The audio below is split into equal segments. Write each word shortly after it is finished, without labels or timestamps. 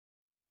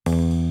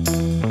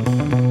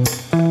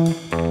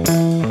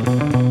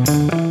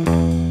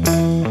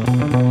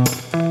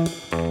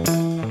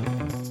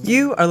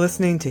You are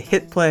listening to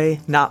Hit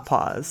Play, Not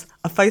Pause,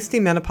 a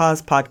feisty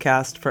menopause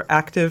podcast for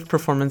active,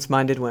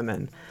 performance-minded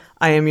women.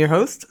 I am your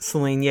host,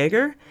 Selene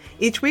Yeager.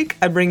 Each week,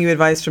 I bring you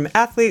advice from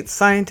athletes,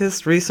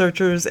 scientists,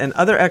 researchers, and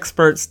other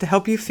experts to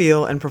help you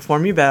feel and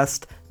perform your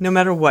best, no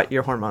matter what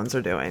your hormones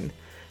are doing.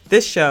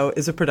 This show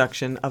is a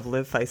production of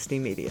Live Feisty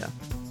Media.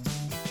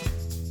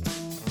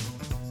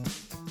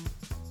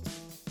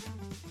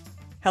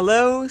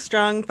 Hello,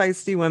 strong,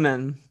 feisty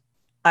women.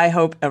 I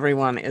hope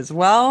everyone is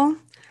well.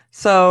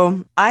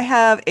 So I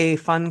have a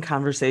fun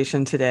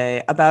conversation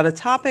today about a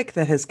topic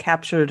that has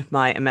captured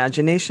my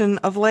imagination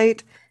of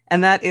late,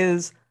 and that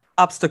is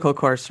obstacle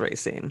course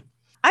racing.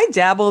 I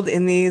dabbled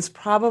in these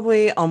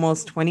probably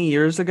almost 20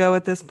 years ago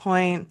at this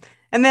point,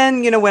 and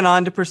then, went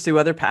on to pursue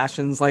other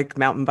passions like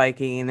mountain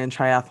biking and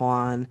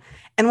triathlon.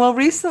 And well,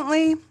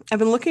 recently, I've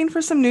been looking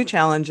for some new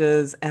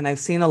challenges, and I've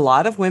seen a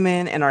lot of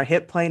women in our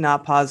Hit Play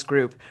Not Pause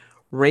group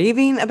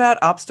raving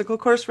about obstacle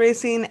course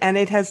racing, and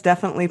it has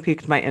definitely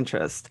piqued my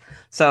interest.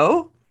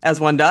 So, as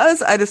one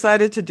does, I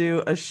decided to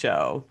do a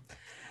show.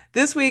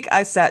 This week,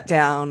 I sat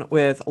down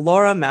with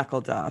Laura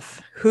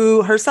McElduff,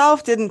 who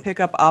herself didn't pick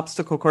up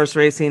obstacle course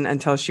racing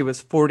until she was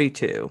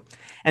 42.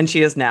 And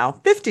she is now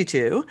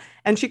 52,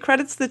 and she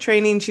credits the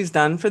training she's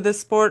done for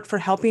this sport for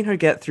helping her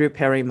get through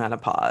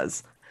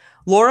perimenopause.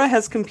 Laura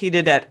has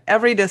competed at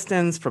every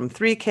distance from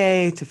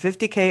 3K to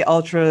 50K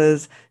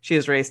ultras. She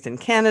has raced in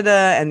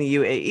Canada and the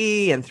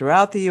UAE and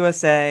throughout the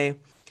USA.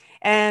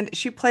 And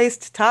she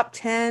placed top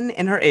 10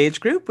 in her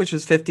age group, which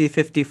was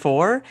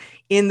 50-54,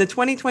 in the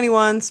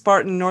 2021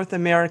 Spartan North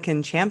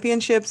American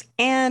Championships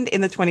and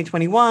in the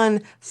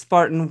 2021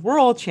 Spartan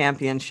World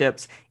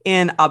Championships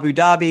in Abu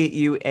Dhabi,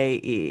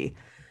 UAE.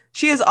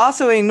 She is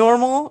also a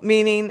normal,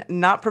 meaning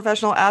not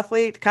professional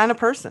athlete kind of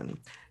person.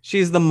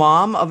 She's the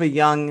mom of a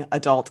young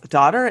adult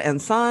daughter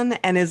and son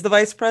and is the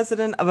vice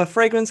president of a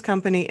fragrance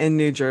company in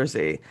New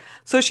Jersey.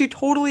 So she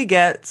totally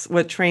gets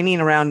what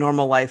training around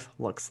normal life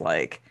looks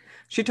like.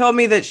 She told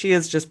me that she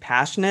is just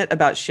passionate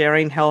about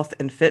sharing health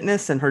and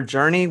fitness and her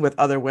journey with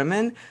other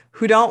women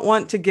who don't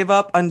want to give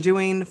up on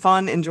doing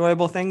fun,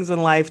 enjoyable things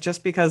in life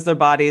just because their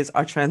bodies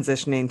are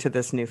transitioning to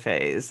this new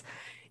phase.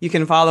 You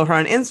can follow her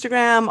on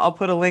Instagram. I'll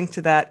put a link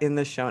to that in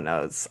the show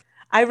notes.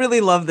 I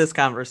really love this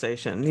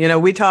conversation.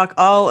 We talk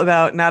all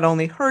about not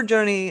only her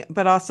journey,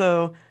 but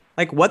also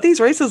like what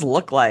these races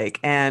look like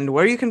and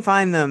where you can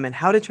find them and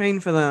how to train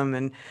for them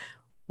and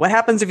what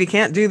happens if you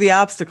can't do the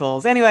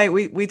obstacles. Anyway,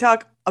 we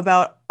talk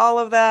about all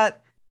of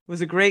that. It was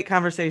a great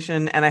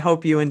conversation, and I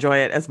hope you enjoy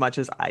it as much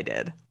as I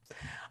did.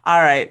 All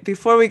right,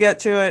 before we get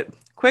to it,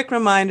 quick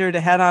reminder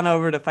to head on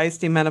over to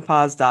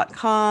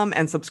feistymenopause.com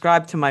and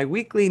subscribe to my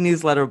weekly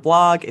newsletter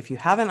blog if you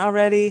haven't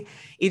already.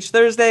 Each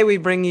Thursday, we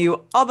bring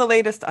you all the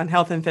latest on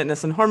health and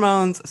fitness and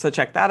hormones, so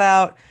check that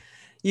out.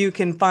 You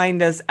can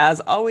find us, as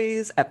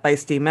always, at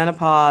Feisty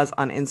Menopause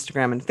on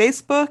Instagram and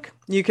Facebook.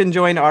 You can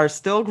join our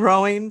still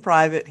growing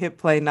private Hit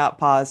Play Not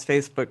Pause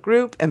Facebook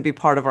group and be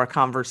part of our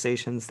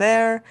conversations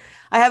there.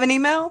 I have an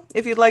email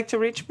if you'd like to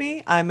reach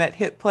me. I'm at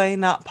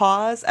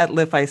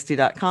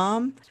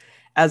hitplaynotpause@livefeisty.com.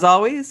 As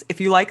always, if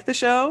you like the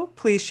show,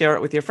 please share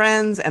it with your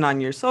friends and on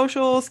your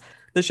socials.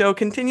 The show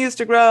continues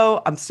to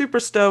grow. I'm super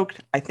stoked.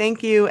 I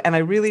thank you, and I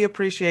really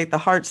appreciate the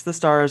hearts, the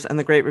stars, and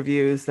the great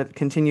reviews that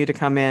continue to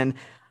come in.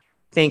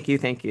 Thank you,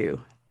 thank you,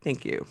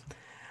 thank you.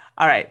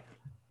 All right.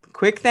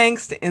 Quick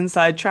thanks to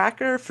Inside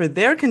Tracker for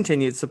their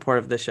continued support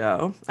of the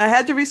show. I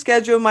had to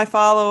reschedule my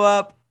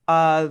follow-up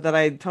that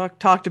I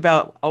talked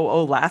about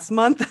last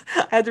month.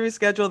 I had to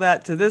reschedule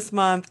that to this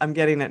month. I'm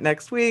getting it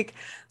next week.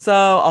 So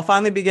I'll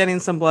finally be getting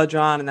some blood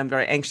drawn, and I'm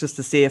very anxious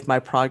to see if my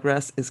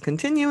progress is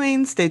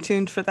continuing. Stay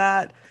tuned for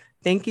that.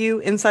 Thank you,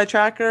 Inside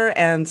Tracker.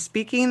 And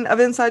speaking of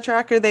Inside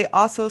Tracker, they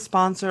also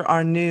sponsor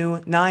our new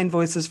 9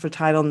 Voices for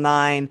Title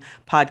IX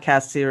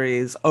podcast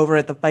series over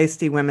at the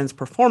Feisty Women's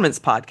Performance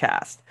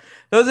Podcast.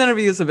 Those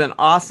interviews have been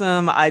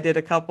awesome. I did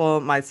a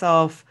couple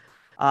myself,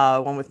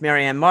 one with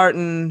Marianne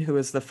Martin, who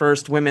was the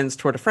first women's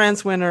Tour de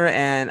France winner,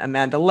 and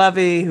Amanda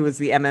Levy, who was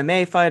the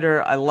MMA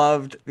fighter. I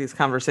loved these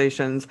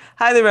conversations.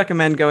 Highly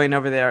recommend going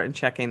over there and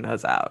checking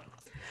those out.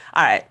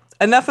 All right.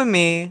 Enough of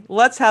me.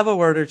 Let's have a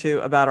word or two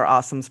about our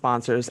awesome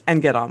sponsors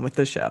and get on with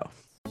the show.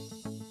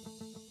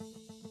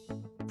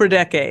 For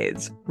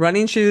decades,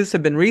 running shoes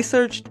have been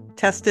researched,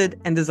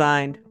 tested, and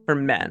designed for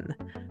men.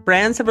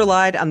 Brands have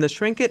relied on the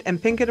shrink it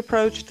and pink it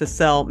approach to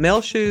sell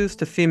male shoes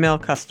to female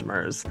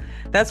customers.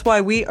 That's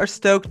why we are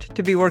stoked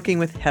to be working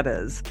with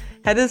Heddas.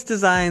 Heddas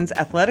designs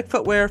athletic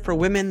footwear for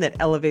women that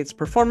elevates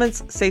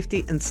performance,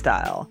 safety, and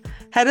style.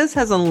 Heddas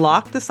has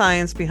unlocked the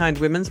science behind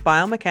women's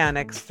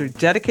biomechanics through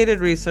dedicated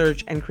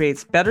research and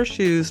creates better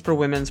shoes for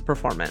women's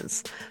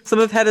performance. Some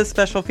of Heddas'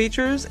 special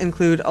features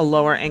include a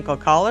lower ankle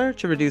collar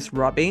to reduce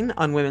rubbing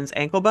on women's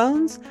ankle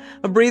bones,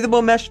 a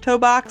breathable mesh toe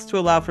box to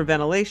allow for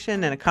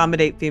ventilation and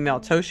accommodate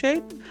female toe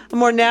shape, a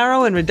more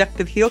narrow and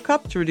reductive heel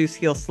cup to reduce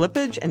heel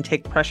slippage and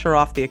take pressure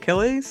off the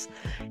Achilles,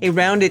 a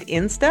rounded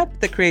instep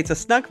that creates a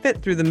snug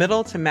fit through the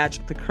middle to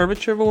match the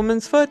curvature of a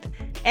woman's foot,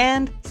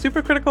 and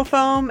supercritical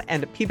foam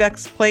and a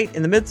PBEX plate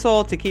in the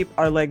midsole to keep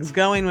our legs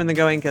going when the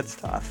going gets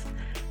tough.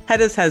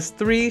 Hedas has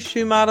 3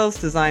 shoe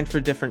models designed for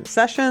different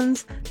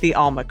sessions: the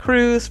Alma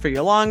Cruise for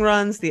your long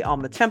runs, the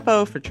Alma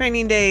Tempo for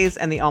training days,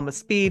 and the Alma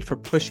Speed for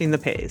pushing the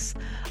pace.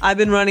 I've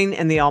been running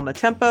in the Alma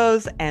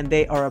Tempos, and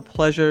they are a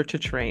pleasure to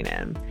train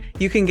in.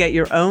 You can get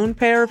your own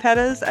pair of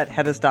Hedas at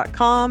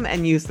hedas.com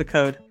and use the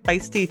code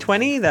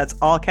Feisty20, that's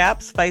all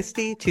caps,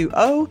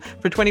 Feisty20,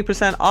 for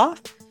 20%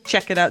 off.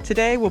 Check it out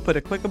today. We'll put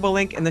a clickable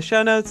link in the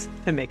show notes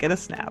to make it a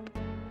snap.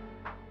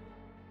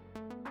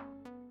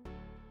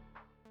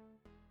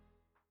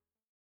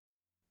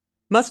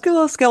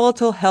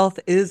 Musculoskeletal health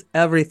is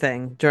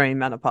everything during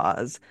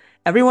menopause.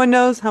 Everyone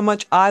knows how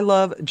much I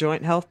love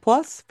Joint Health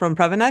Plus from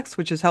Previnex,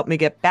 which has helped me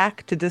get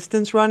back to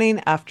distance running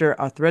after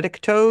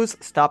arthritic toes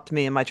stopped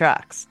me in my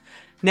tracks.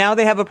 Now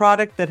they have a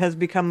product that has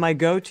become my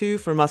go-to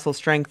for muscle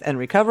strength and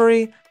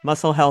recovery,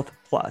 Muscle Health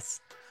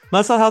Plus.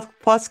 Muscle Health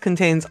Plus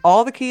contains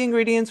all the key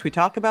ingredients we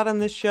talk about on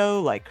this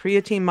show, like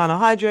creatine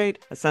monohydrate,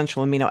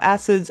 essential amino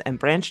acids, and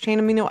branched-chain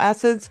amino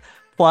acids,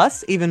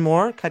 plus even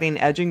more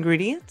cutting-edge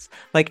ingredients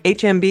like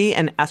HMB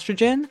and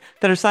estrogen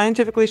that are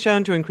scientifically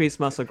shown to increase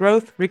muscle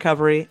growth,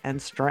 recovery,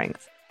 and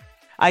strength.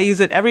 I use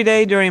it every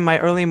day during my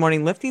early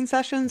morning lifting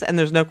sessions, and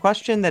there's no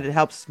question that it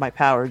helps my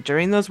power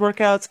during those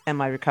workouts and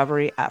my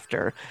recovery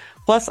after.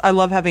 Plus, I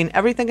love having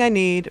everything I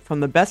need from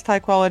the best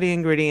high-quality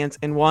ingredients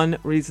in one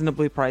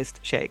reasonably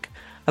priced shake.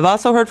 I've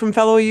also heard from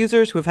fellow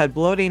users who have had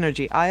bloating or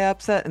GI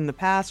upset in the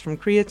past from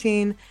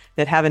creatine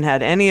that haven't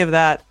had any of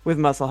that with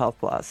Muscle Health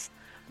Plus.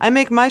 I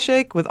make my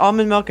shake with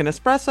almond milk and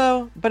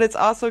espresso, but it's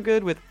also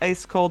good with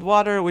ice cold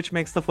water, which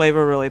makes the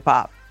flavor really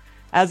pop.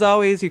 As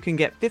always, you can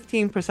get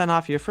 15%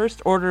 off your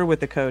first order with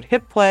the code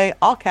HIPPLAY,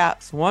 all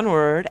caps, one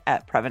word,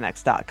 at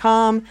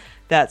Previnex.com.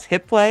 That's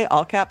HIPPLAY,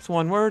 all caps,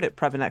 one word, at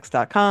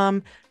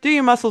Previnex.com. Do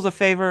your muscles a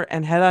favor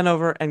and head on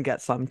over and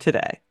get some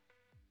today.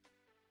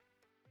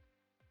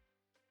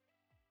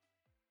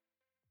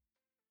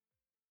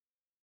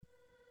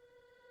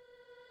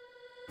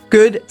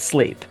 Good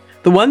sleep.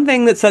 The one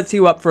thing that sets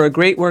you up for a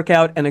great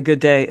workout and a good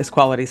day is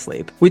quality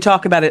sleep. We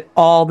talk about it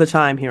all the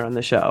time here on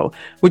the show,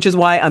 which is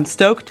why I'm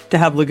stoked to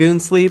have Lagoon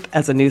Sleep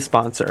as a new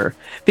sponsor.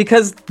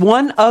 Because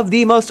one of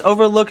the most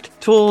overlooked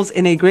tools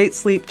in a great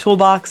sleep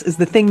toolbox is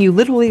the thing you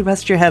literally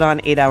rest your head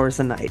on 8 hours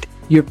a night,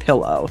 your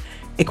pillow.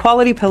 A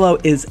quality pillow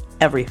is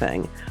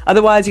everything.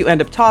 Otherwise, you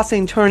end up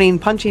tossing, turning,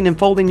 punching, and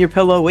folding your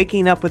pillow,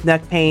 waking up with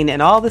neck pain,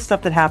 and all the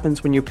stuff that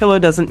happens when your pillow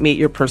doesn't meet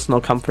your personal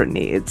comfort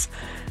needs.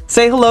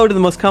 Say hello to the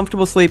most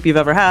comfortable sleep you've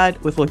ever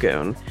had with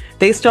Lagoon.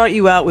 They start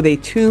you out with a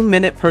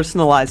 2-minute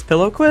personalized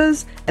pillow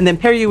quiz and then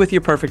pair you with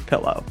your perfect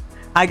pillow.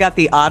 I got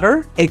the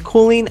Otter, a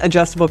cooling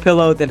adjustable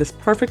pillow that is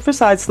perfect for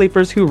side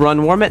sleepers who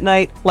run warm at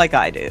night like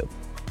I do.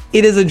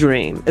 It is a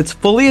dream. It's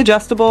fully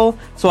adjustable,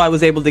 so I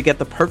was able to get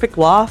the perfect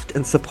loft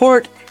and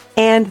support,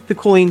 and the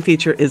cooling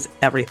feature is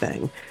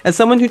everything. As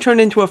someone who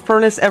turned into a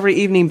furnace every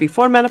evening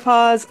before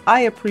menopause, I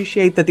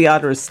appreciate that the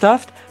Otter is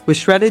stuffed with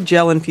shredded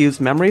gel-infused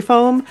memory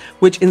foam,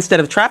 which instead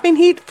of trapping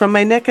heat from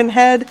my neck and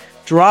head,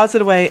 draws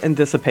it away and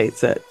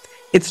dissipates it.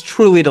 It's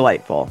truly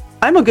delightful.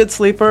 I'm a good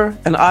sleeper,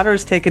 and Otter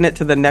has taken it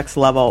to the next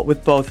level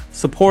with both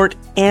support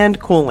and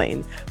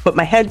cooling. Put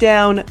my head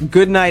down,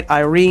 good night,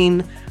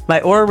 Irene. My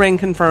Oura Ring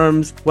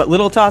confirms what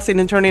little tossing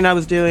and turning I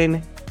was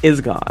doing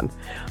is gone.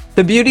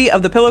 The beauty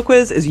of the pillow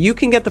quiz is you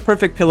can get the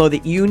perfect pillow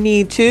that you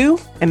need to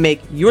and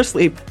make your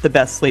sleep the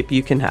best sleep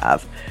you can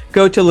have.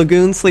 Go to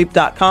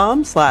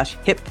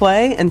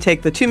lagoonsleep.com/hipplay and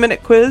take the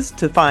 2-minute quiz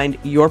to find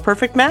your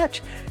perfect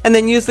match, and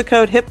then use the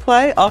code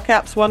HIPPLAY, all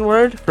caps, one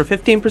word, for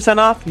 15%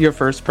 off your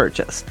first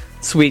purchase.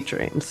 Sweet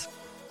dreams.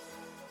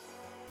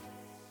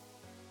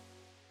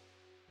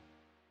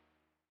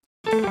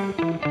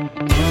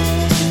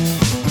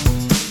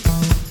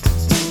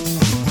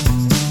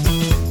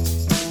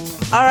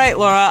 All right,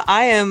 Laura,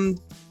 I am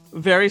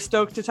very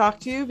stoked to talk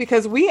to you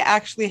because we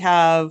actually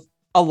have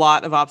a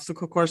lot of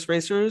obstacle course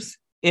racers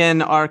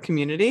in our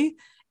community.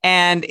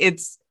 And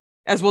it's,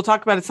 as we'll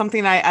talk about, it's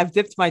something I've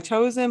dipped my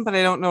toes in, but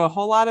I don't know a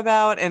whole lot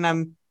about.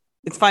 And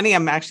it's funny,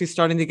 I'm actually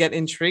starting to get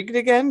intrigued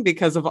again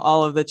because of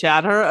all of the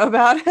chatter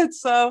about it.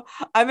 So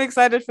I'm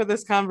excited for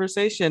this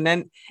conversation.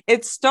 And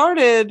it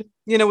started,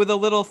 with a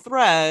little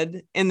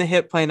thread in the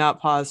Hip Play Not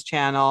Pause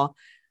channel,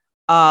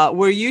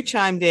 where you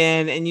chimed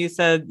in and you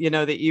said,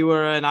 that you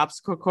were an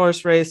obstacle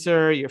course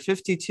racer, you're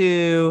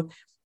 52,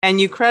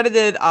 and you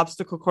credited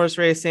obstacle course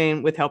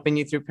racing with helping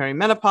you through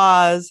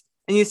perimenopause.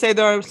 And you say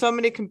there are so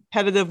many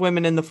competitive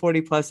women in the 40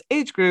 plus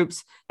age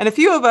groups, and a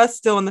few of us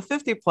still in the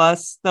 50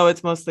 plus, though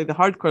it's mostly the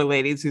hardcore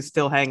ladies who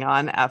still hang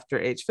on after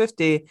age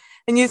 50.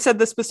 And you said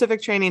the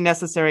specific training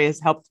necessary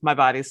has helped my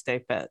body stay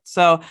fit.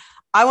 So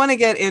I want to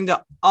get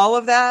into all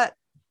of that.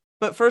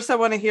 But first, I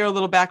want to hear a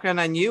little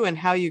background on you and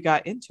how you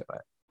got into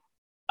it.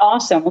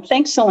 Awesome. Well,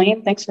 thanks,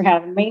 Celine. Thanks for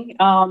having me.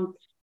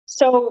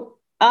 So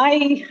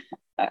I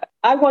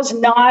I was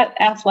not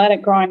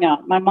athletic growing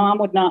up. My mom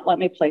would not let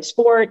me play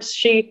sports.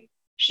 She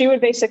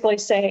would basically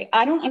say,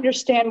 I don't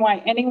understand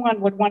why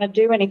anyone would want to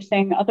do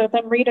anything other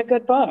than read a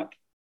good book.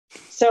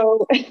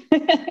 So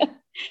that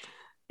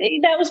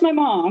was my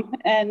mom.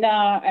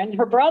 And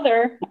her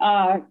brother,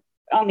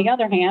 on the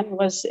other hand,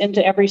 was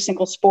into every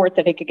single sport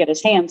that he could get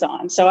his hands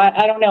on. So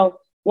I don't know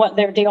what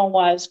their deal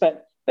was,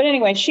 but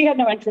anyway, she had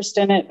no interest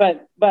in it.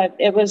 But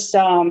it was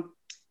a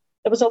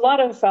lot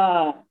of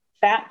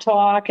fat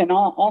talk and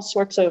all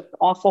sorts of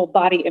awful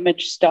body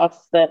image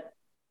stuff that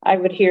I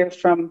would hear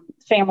from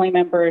family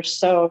members.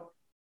 So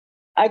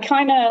I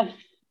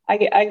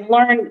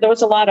learned there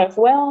was a lot of,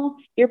 well,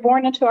 you're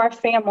born into our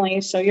family,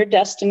 so your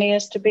destiny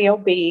is to be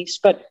obese,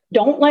 but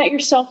don't let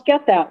yourself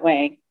get that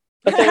way.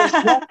 But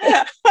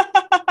there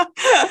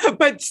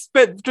was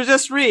but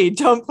just read,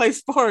 don't play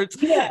sports.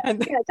 Yeah,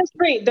 just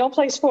read, don't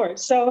play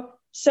sports. So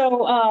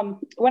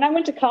when I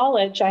went to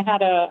college, I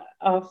had a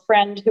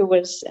friend who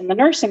was in the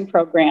nursing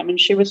program, and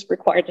she was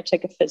required to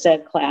take a phys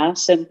ed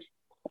class, and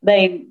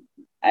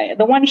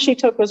the one she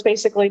took was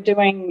basically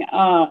doing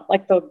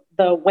like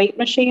the weight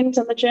machines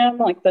in the gym,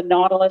 like the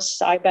Nautilus,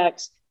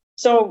 Cybex.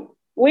 So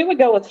we would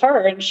go with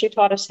her, and she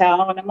taught us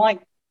how. And I'm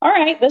like, all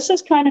right, this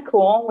is kind of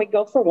cool. We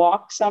go for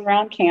walks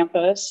around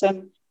campus,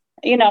 and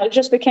it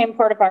just became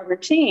part of our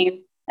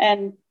routine.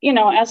 And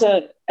as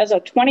a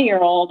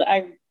 20-year-old,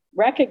 I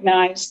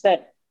recognized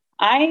that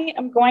I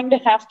am going to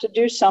have to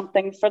do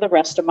something for the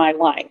rest of my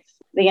life.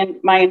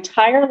 My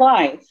entire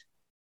life,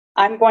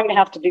 I'm going to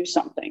have to do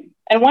something.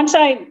 And once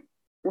I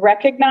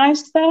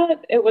recognized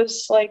that, it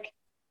was like,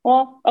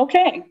 well,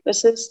 okay,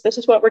 this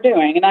is what we're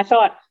doing. And I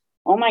thought,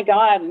 oh my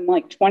God, in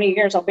like 20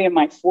 years, I'll be in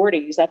my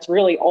 40s. That's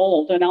really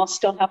old, and I'll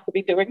still have to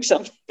be doing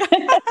something.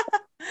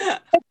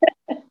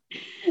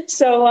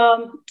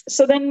 So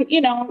then,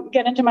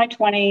 get into my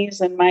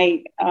 20s, and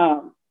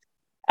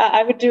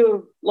I would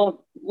do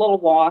little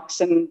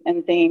walks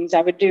and things.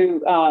 I would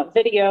do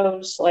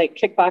videos, like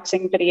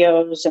kickboxing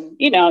videos, and,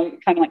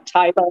 kind of like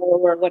Taibo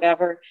or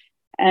whatever.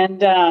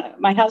 And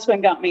my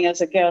husband got me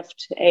as a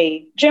gift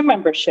a gym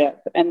membership.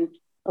 And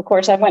of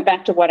course, I went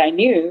back to what I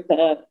knew,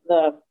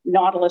 the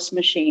Nautilus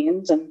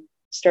machines, and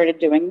started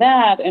doing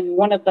that. And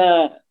one of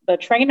the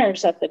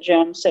trainers at the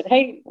gym said,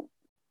 hey,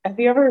 have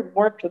you ever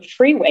worked with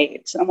free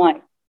weights? And I'm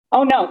like,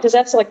 oh, no, because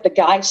that's like the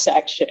guy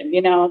section,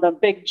 the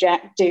big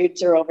jack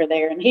dudes are over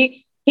there. And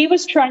he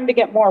was trying to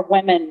get more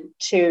women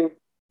to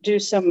do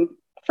some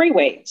free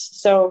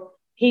weights. So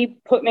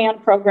he put me on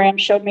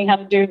programs, showed me how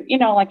to do,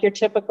 like your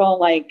typical,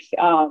 like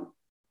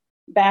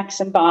backs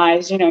and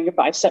buys, your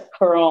bicep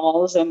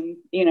curls and,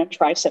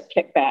 tricep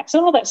kickbacks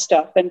and all that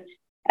stuff. And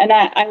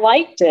I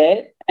liked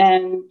it.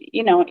 And,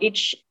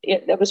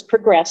 it was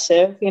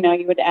progressive,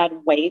 you would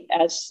add weight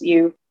as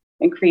you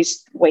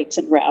increased weights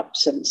and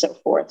reps and so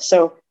forth.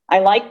 So I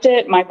liked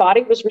it. My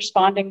body was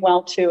responding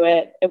well to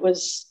it. It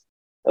was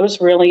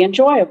really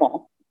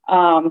enjoyable.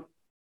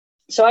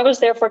 So I was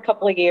there for a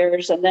couple of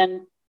years, and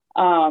then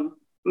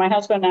my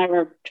husband and I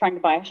were trying to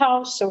buy a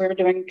house, so we were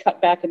doing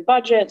cut back in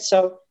budget.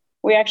 So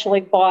we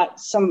actually bought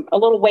a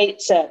little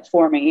weight set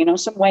for me,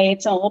 some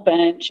weights and a little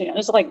bench. It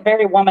was like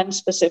very woman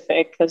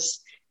specific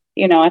because,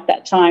 at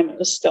that time it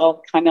was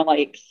still kind of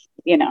like,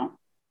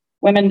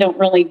 women don't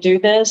really do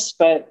this,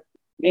 but,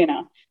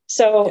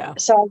 So I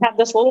had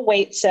this little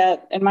weight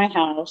set in my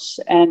house,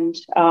 and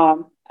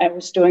I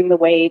was doing the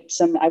weights,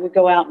 and I would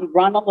go out and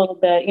run a little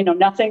bit,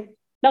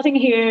 nothing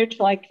huge,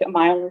 like a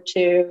mile or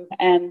two.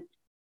 And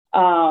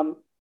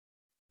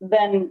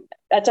then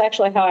that's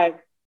actually how I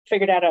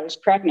figured out I was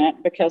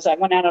pregnant, because I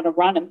went out on a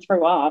run and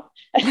threw up.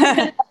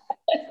 And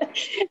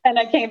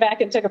I came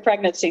back and took a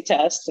pregnancy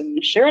test,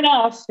 and sure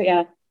enough,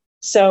 yeah.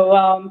 So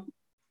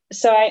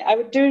I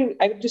would do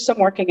some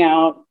working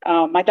out.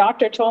 My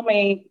doctor told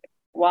me,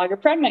 while you're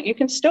pregnant, you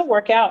can still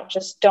work out,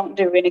 just don't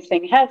do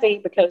anything heavy,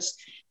 because,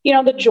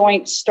 the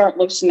joints start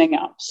loosening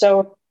up.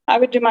 So I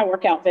would do my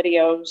workout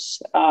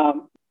videos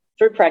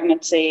through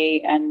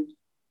pregnancy, and,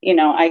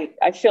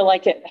 I feel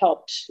like it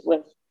helped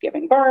with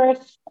giving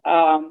birth.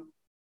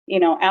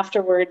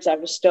 Afterwards, I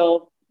was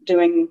still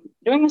doing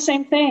the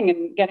same thing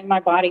and getting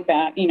my body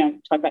back,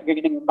 talk about you're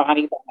getting your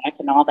body back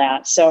and all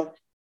that. So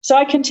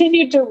I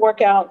continued to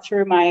work out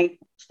through my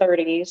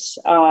 30s,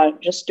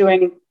 just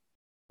doing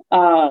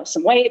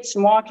some weights,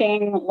 some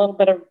walking, a little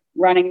bit of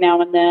running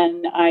now and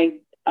then. I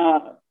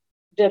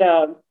did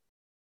a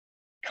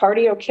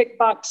cardio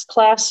kickbox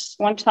class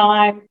one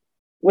time,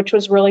 which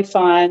was really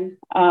fun.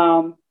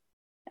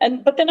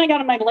 But then I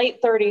got in my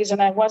late 30s,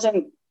 and I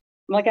wasn't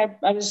like,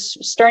 I was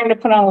starting to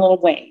put on a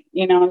little weight.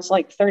 I was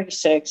like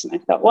 36, and I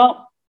thought, well,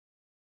 I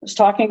was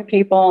talking to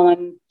people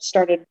and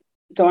started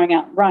going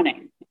out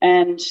running,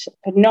 and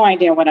had no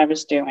idea what I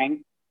was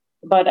doing.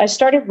 But I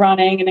started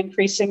running and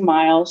increasing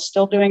miles,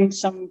 still doing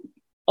a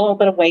little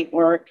bit of weight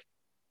work.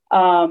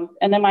 And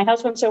then my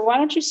husband said, why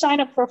don't you sign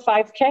up for a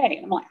 5K?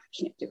 And I'm like, I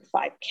can't do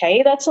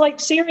 5K. That's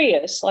like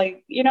serious.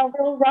 Like,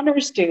 real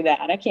runners do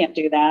that. I can't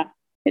do that.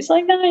 He's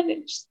like,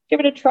 no, just give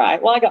it a try.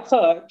 Well, I got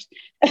hooked.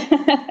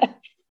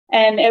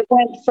 And it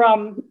went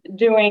from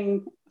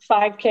doing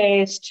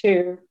 5Ks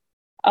to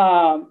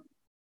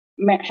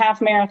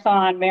half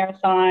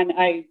marathon.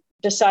 I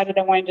decided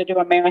I wanted to do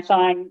a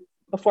marathon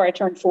before I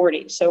turned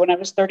 40. So when I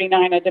was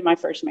 39, I did my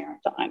first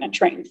marathon and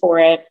trained for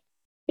it,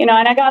 and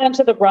I got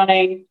into the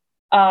running.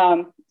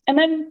 And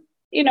then,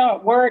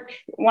 at work,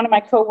 one of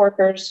my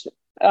coworkers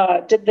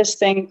did this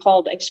thing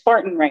called a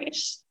Spartan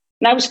race.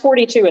 And I was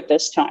 42 at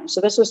this time.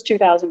 So this was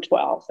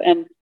 2012.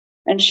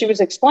 And she was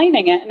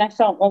explaining it. And I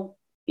thought, well,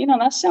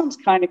 that sounds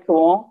kind of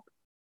cool.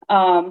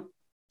 And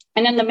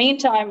in the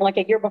meantime, like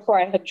a year before,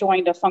 I had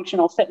joined a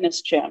functional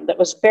fitness gym that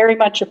was very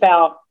much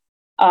about,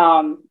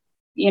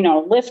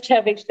 lift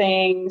heavy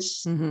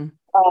things,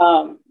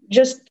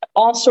 just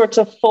all sorts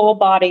of full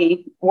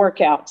body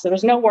workouts. There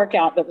was no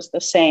workout that was the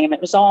same.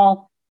 It was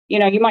all,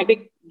 you might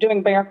be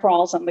doing bear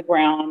crawls on the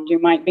ground. You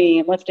might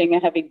be lifting a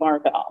heavy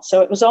barbell.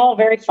 So it was all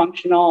very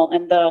functional.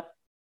 And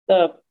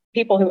the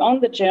people who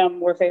owned the gym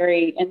were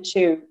very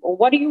into, well,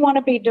 what do you want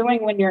to be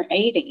doing when you're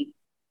 80?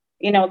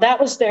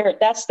 That's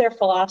their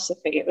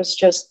philosophy. It was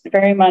just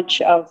very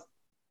much of,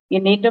 you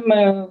need to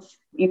move,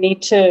 you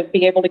need to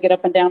be able to get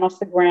up and down off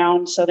the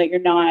ground so that you're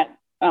not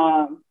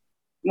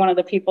one of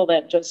the people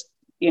that just,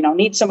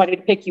 need somebody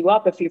to pick you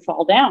up if you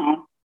fall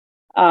down,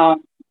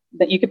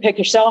 that you could pick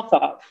yourself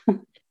up.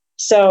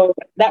 So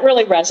that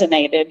really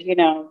resonated,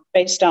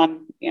 based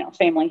on,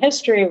 family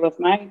history with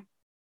I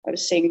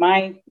was seeing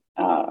my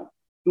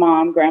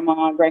mom,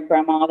 grandma, great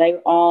grandma, they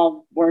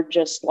all were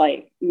just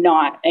like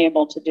not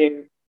able to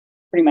do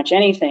pretty much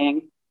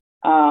anything.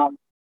 And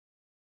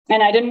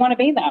I didn't want to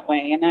be that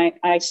way. And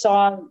I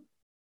saw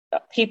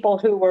people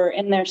who were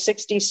in their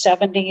 60s,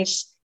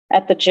 70s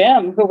at the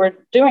gym who were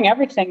doing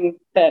everything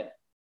that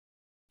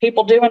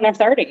people do in their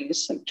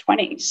 30s and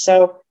 20s.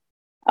 So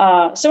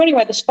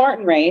anyway, the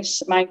Spartan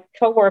race, my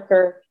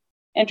coworker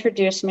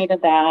introduced me to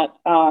that.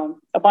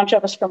 A bunch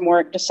of us from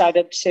work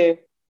decided to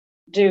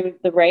do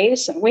the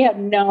race, and we had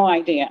no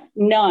idea,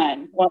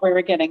 none, what we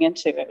were getting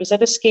into. It was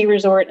at a ski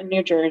resort in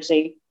New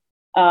Jersey.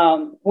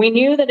 We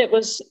knew that it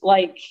was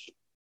like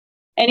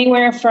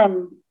anywhere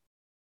from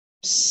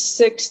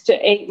 6 to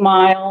 8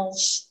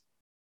 miles.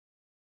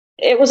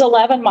 It was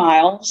 11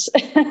 miles.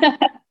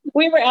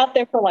 We were out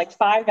there for like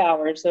 5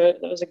 hours. There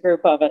was a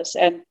group of us,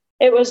 and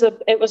it was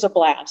a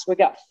blast. We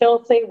got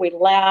filthy. We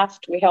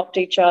laughed. We helped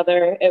each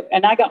other,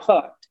 and I got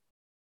hooked.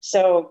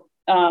 So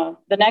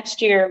the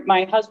next year,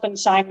 my husband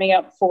signed me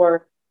up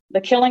for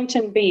the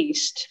Killington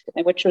Beast,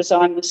 which was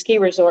on the ski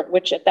resort,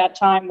 which at that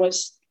time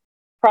was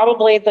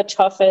probably the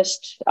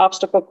toughest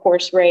obstacle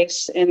course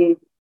race in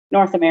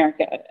North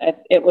America.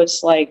 It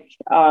was like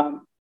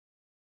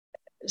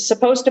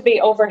supposed to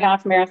be over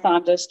half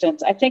marathon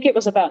distance. I think it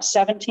was about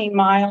 17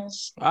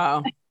 miles.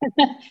 Wow.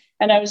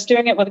 And I was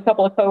doing it with a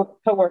couple of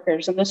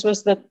coworkers, and this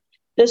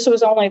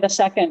was only the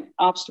second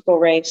obstacle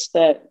race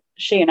that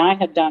she and I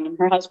had done, and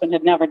her husband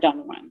had never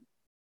done one.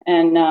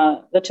 And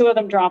the two of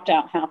them dropped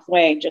out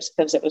halfway just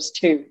because it was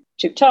too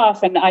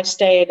tough. And I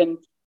stayed and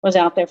was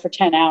out there for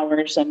 10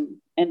 hours and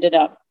ended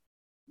up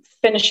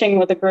finishing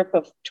with a group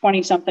of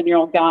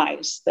 20-something-year-old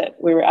guys that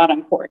we were out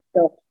on court.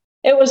 So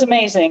it was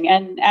amazing.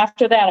 And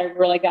after that, I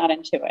really got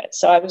into it.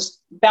 So I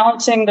was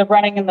balancing the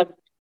running and the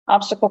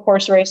obstacle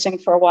course racing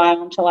for a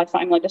while until I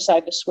finally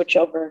decided to switch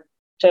over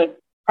to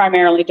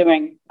primarily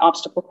doing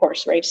obstacle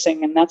course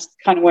racing. And that's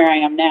kind of where I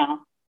am now.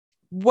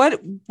 What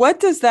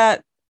does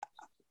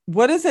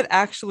it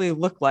actually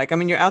look like? I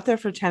mean, you're out there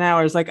for 10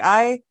 hours. Like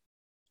I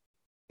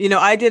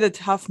did a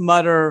Tough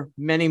Mudder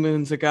many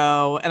moons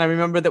ago, and I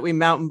remember that we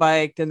mountain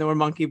biked and there were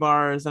monkey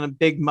bars and a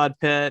big mud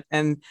pit.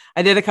 And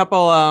I did a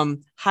couple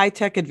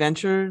high-tech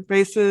adventure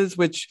races,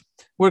 which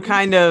were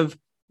kind of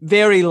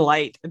very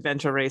light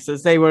adventure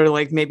races. They were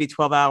like maybe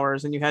 12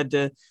 hours, and you had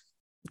to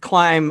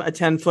climb a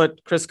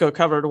 10-foot Crisco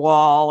covered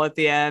wall at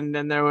the end.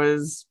 And there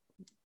was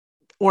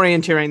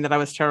orienteering that I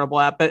was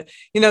terrible at. But,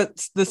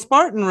 the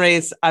Spartan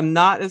race, I'm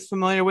not as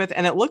familiar with.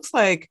 And it looks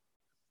like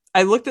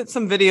I looked at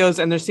some videos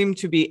and there seemed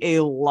to be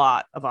a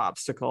lot of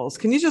obstacles.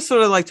 Can you just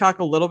sort of like talk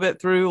a little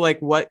bit through like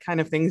what kind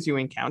of things you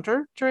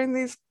encounter during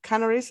these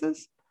kind of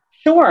races?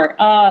 Sure.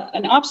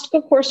 An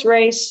obstacle course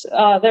race,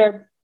 there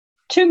are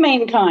two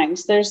main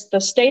kinds. There's the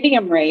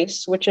stadium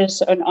race, which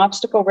is an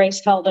obstacle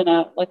race held in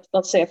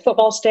let's say a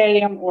football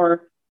stadium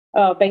or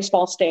a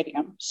baseball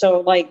stadium.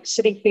 So like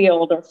Citi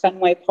Field or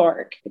Fenway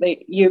Park,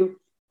 you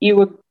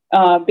would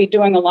be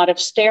doing a lot of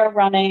stair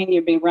running.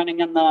 You'd be running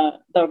in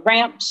the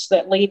ramps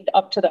that lead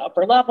up to the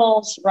upper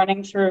levels,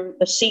 running through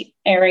the seat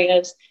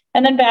areas,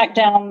 and then back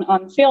down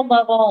on field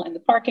level in the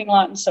parking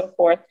lot and so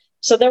forth.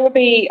 So there would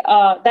be,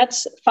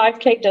 that's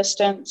 5K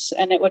distance,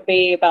 and it would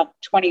be about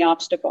 20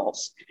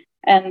 obstacles.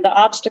 And the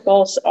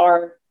obstacles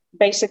are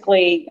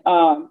basically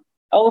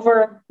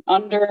over,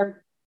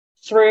 under,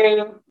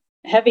 through,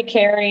 heavy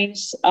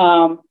carries,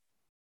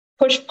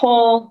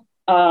 push-pull,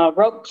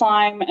 rope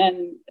climb,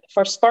 and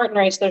for Spartan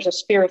race, there's a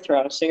spear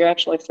throw. So you're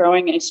actually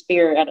throwing a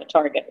spear at a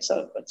target.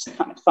 So it's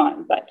kind of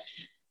fun. But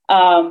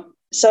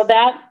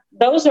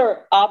those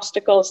are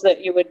obstacles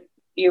that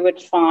you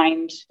would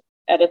find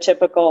at a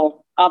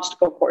typical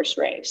obstacle course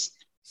race.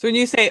 So when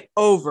you say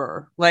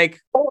over,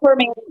 like Over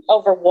meaning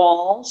over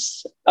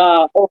walls,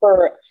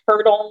 over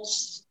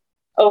hurdles,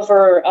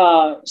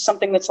 over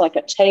something that's like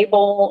a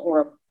table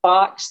or a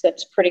box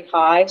that's pretty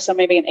high. So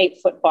maybe an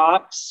 8-foot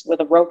box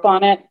with a rope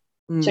on it.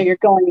 So you're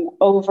going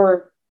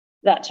over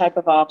that type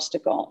of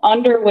obstacle.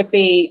 Under would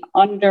be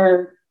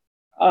under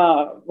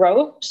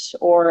ropes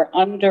or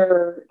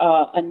under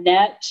a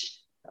net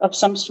of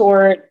some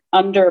sort,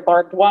 under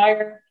barbed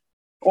wire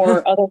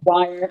or other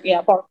wire.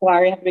 Yeah, barbed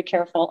wire, you have to be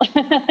careful.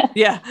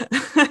 Yeah.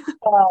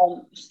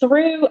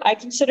 Through, I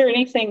consider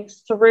anything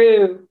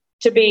through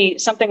to be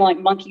something like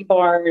monkey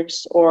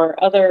bars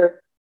or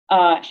other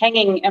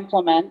hanging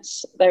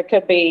implements. There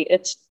could be,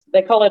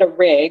 they call it a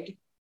rig.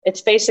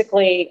 It's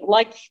basically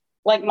like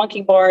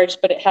monkey bars,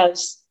 but it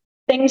has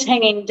things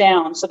hanging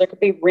down. So there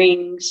could be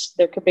rings,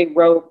 there could be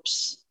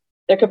ropes,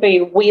 there could be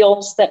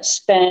wheels that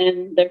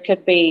spin, there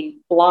could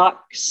be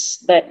blocks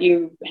that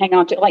you hang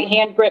on to, like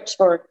hand grips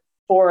for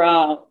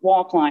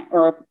wall climb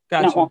or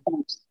Gotcha. not wall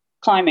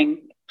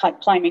climbing,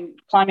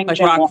 climbing like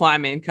rock wall.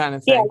 Climbing kind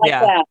of thing. Yeah, like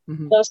that.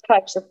 Mm-hmm. Those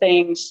types of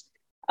things.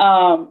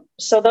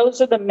 So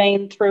those are the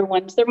main through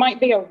ones. There might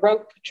be a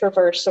rope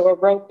traverse. So a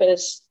rope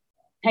is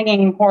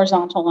hanging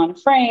horizontal on a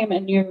frame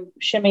and you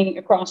shimmy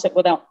across it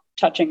without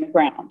touching the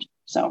ground.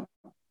 So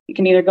you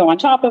can either go on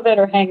top of it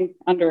or hang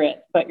under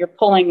it, but you're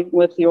pulling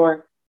with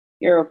your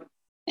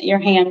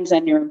hands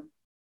and your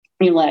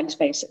legs,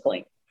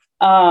 basically.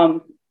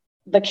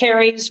 The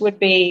carries would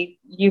be,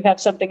 you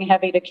have something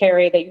heavy to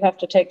carry that you have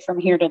to take from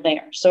here to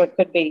there. So it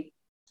could be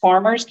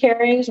farmer's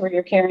carries where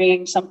you're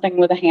carrying something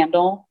with a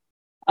handle.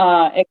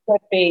 It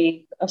could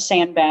be a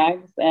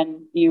sandbag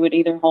and you would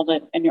either hold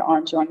it in your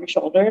arms or on your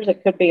shoulders.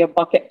 It could be a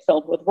bucket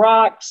filled with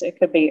rocks. It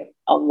could be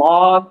a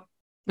log.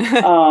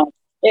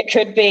 It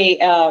could be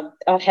a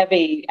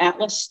heavy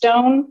Atlas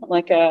stone,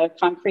 like a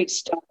concrete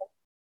stone.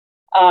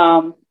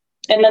 And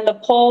then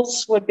the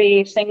pulls would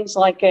be things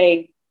like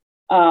a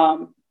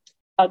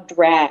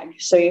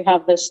drag. So you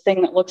have this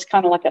thing that looks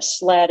kind of like a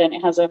sled and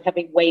it has a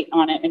heavy weight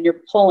on it and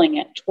you're pulling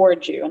it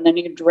towards you and then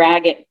you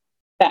drag it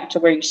back to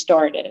where you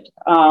started.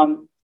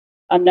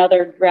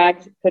 Another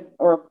drag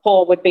or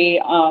pull would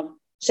be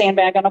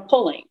sandbag on a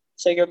pulley.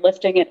 So you're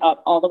lifting it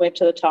up all the way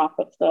to the top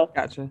of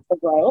the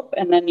rope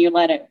and then you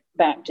let it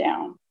back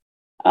down.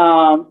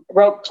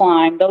 Rope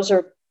climb, those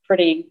are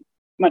pretty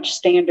much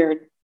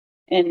standard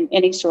in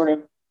any sort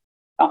of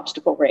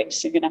obstacle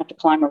race. You're going to have to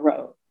climb a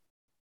rope.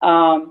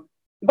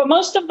 But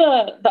most of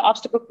the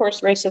obstacle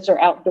course races are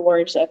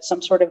outdoors at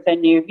some sort of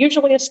venue,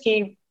 usually a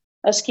ski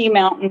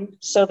mountain,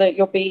 so that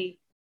you'll be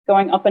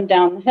going up and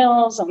down the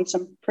hills on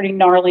some pretty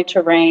gnarly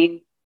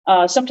terrain.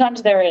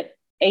 Sometimes they're at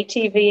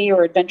ATV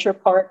or adventure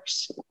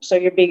parks, so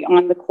you'll be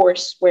on the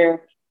course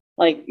where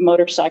like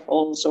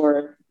motorcycles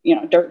or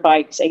dirt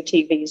bikes,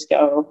 ATVs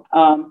go.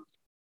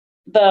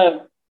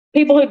 The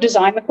people who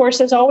design the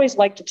courses always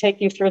like to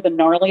take you through the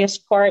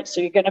gnarliest part.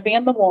 So you're going to be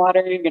in the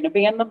water, you're going to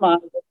be in the mud.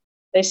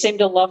 They seem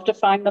to love to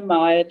find the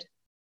mud.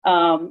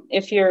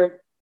 If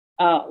you're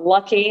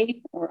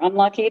lucky or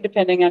unlucky,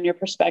 depending on your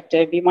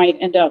perspective, you might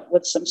end up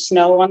with some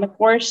snow on the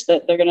course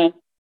that they're going to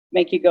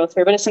make you go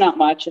through, but it's not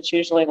much. It's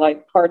usually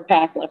like hard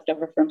pack left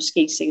over from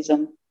ski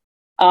season.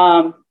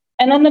 And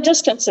then the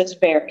distances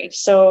vary.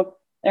 So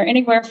they're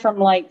anywhere from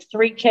like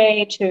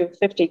 3K to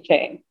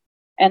 50K.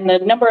 And the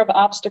number of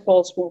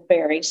obstacles will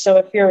vary. So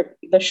if you're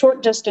the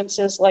short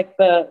distances, like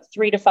the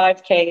 3 to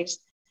 5Ks,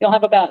 you'll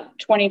have about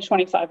 20,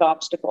 25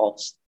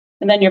 obstacles.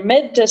 And then your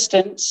mid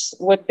distance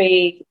would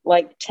be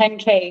like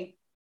 10K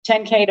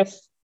to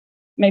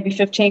maybe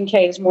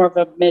 15K is more of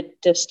a mid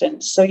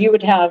distance. So you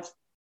would have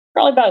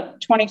probably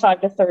about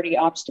 25 to 30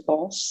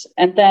 obstacles.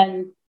 And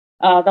then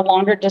the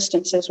longer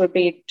distances would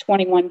be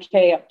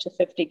 21K up to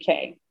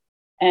 50K.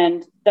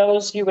 And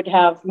those you would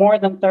have more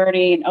than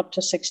 30 and up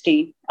to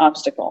 60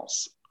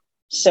 obstacles.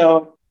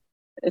 So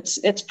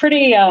it's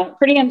pretty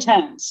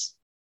intense.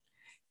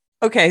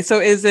 Okay, so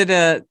is it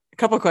a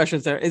couple of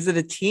questions there? Is it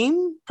a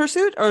team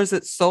pursuit or is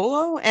it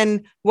solo?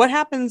 And what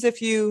happens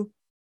if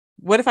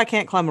I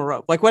can't climb a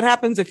rope? Like what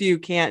happens if you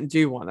can't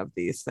do one of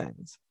these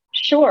things?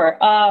 Sure.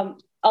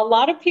 A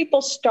lot of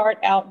people start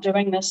out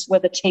doing this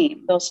with a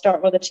team. They'll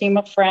start with a team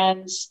of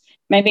friends.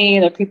 Maybe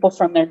they're people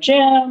from their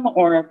gym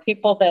or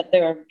people that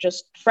they're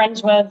just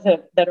friends with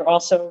that are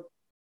also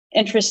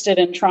interested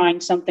in trying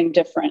something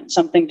different,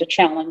 something to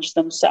challenge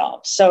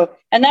themselves. So,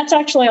 and that's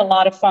actually a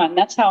lot of fun.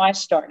 That's how I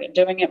started,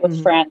 doing it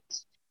with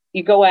friends.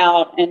 You go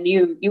out and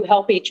you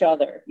help each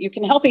other. You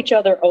can help each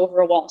other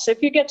over a wall. So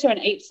if you get to an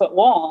 8-foot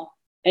wall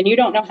and you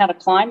don't know how to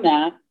climb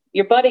that,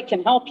 your buddy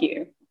can help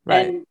you.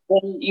 Right. And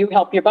then you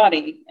help your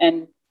buddy.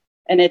 And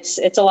it's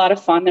a lot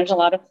of fun. There's a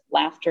lot of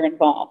laughter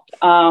involved.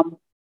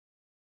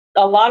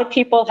 A lot of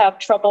people have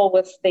trouble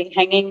with the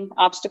hanging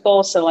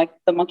obstacles. So like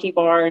the monkey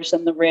bars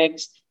and the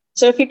rigs.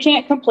 So if you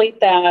can't complete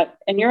that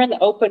and you're in the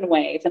open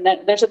wave, and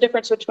there's a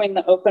difference between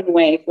the open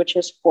wave, which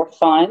is for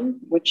fun,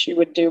 which you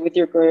would do with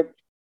your group,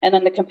 and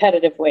then the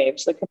competitive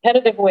waves. The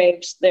competitive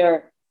waves,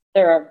 there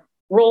are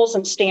rules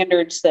and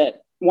standards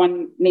that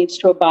one needs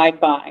to abide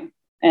by,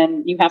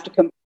 and you have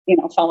to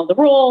follow the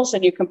rules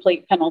and you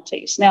complete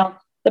penalties. Now,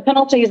 the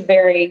penalties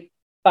vary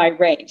by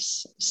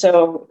race.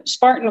 So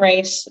Spartan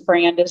Race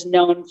brand is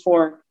known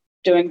for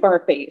doing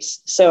burpees.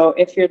 So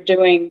if you're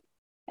doing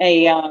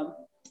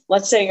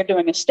let's say you're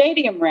doing a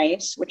stadium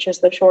race, which is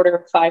the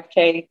shorter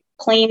 5K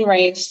clean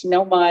race,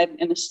 no mud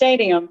in a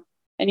stadium,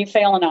 and you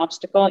fail an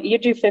obstacle, you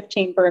do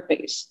 15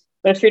 burpees.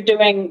 But if you're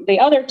doing the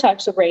other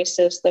types of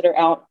races that are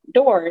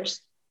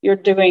outdoors, you're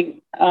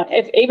doing,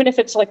 even if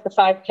it's like the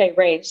 5K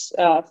race,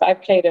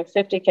 5K to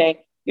 50K,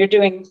 you're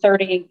doing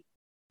 30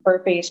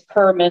 burpees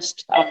per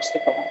missed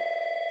obstacle.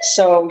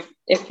 So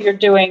if you're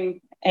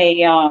doing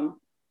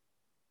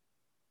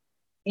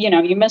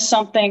you miss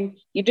something,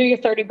 you do your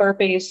 30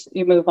 burpees,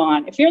 you move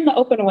on. If you're in the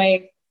open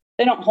wave,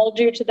 they don't hold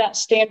you to that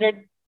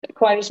standard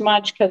quite as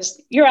much because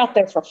you're out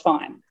there for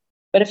fun.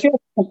 But if you're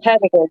a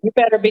competitor, you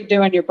better be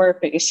doing your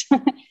burpees.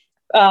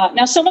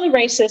 Now, some of the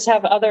races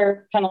have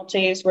other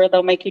penalties where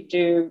they'll make you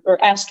do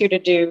or ask you to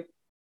do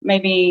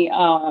maybe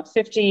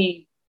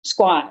 50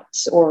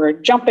 squats or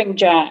jumping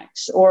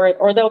jacks,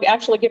 or they'll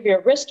actually give you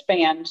a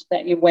wristband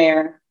that you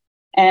wear,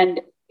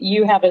 and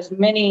you have as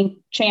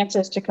many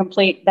chances to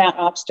complete that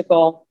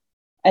obstacle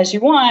as you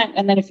want.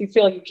 And then if you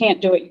feel you can't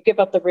do it, you give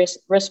up the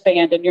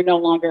wristband and you're no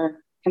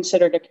longer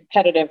considered a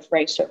competitive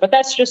racer. But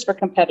that's just for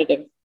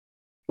competitive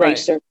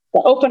racers.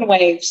 The open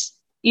waves,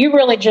 you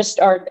really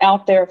just are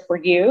out there for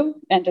you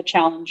and to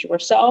challenge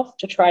yourself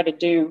to try to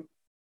do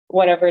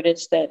whatever it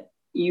is that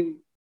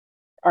you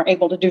are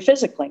able to do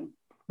physically.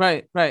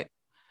 Right.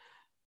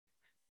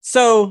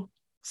 So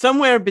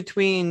somewhere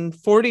between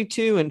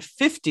 42 and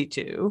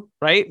 52,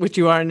 right, which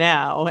you are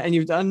now, and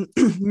you've done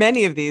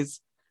many of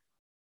these,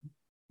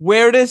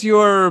 where does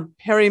your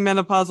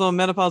perimenopausal,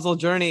 menopausal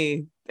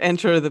journey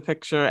enter the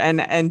picture?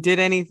 And did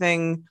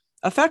anything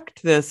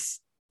affect this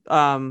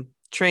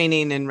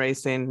training and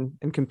racing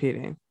and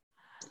competing?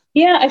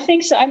 Yeah, I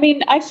think so. I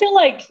mean, I feel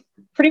like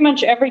pretty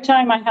much every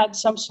time I had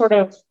some sort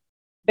of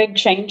big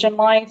change in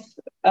life,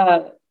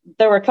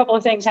 there were a couple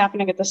of things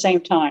happening at the same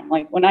time.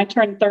 Like when I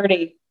turned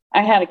 30,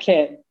 I had a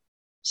kid.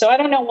 So I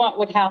don't know what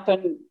would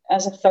happen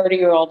as a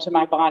 30-year-old to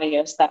my body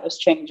as that was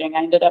changing.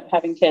 I ended up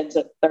having kids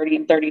at 30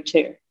 and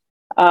 32.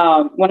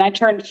 When I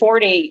turned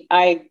 40,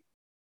 I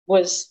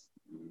was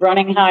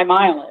running high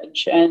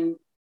mileage, and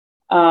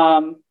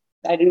I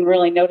didn't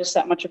really notice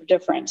that much of a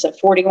difference. At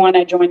 41,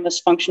 I joined this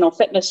functional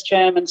fitness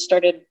gym and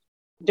started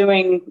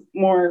doing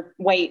more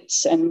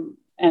weights and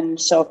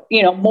so,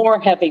 more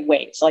heavy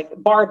weights, like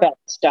barbell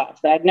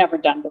stuff that I'd never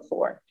done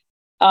before.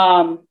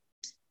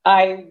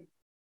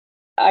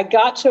 I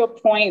got to a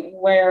point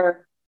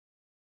where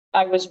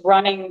I was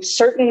running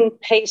certain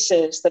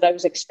paces that I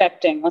was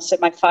expecting, let's say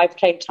my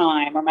 5K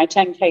time or my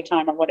 10K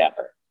time or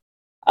whatever.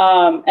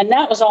 And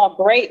that was all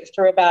great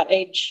through about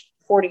age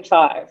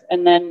 45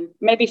 and then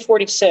maybe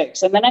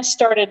 46. And then I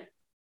started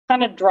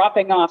kind of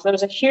dropping off. There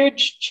was a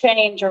huge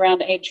change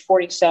around age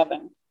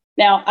 47.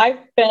 Now, I've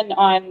been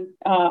on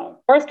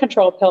birth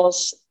control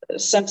pills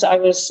since I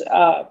was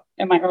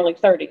in my early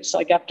 30s,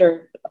 like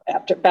after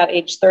about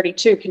age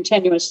 32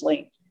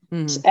 continuously.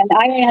 Mm-hmm. And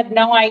I had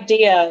no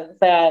idea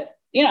that,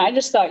 I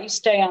just thought you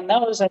stay on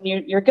those and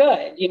you're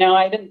good.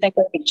 I didn't think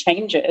there'd be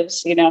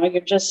changes,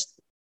 you're just,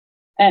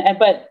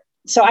 but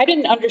so I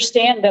didn't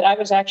understand that I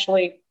was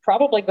actually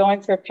probably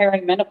going through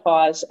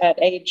perimenopause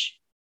at age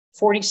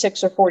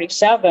 46 or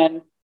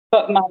 47,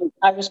 but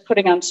I was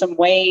putting on some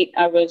weight.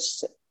 I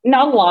was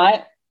not a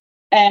lot,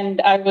 and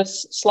I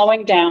was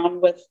slowing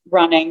down with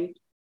running.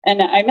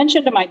 And I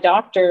mentioned to my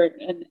doctor,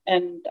 and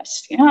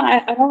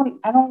I don't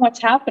know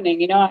what's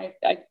happening.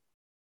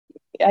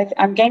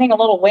 I'm gaining a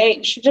little weight.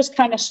 And she just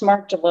kind of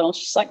smirked a little.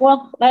 She's like,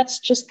 well, that's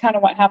just kind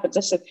of what happens. I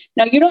said,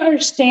 no, you don't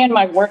understand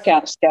my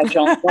workout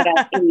schedule, what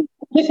I eat.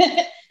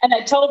 And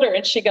I told her,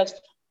 and she goes,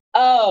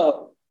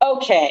 oh,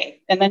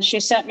 okay. And then she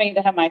sent me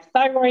to have my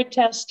thyroid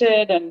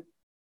tested, and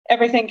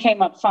everything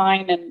came up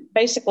fine. And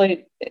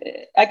basically,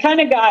 I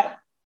kind of got,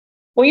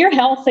 well, you're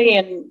healthy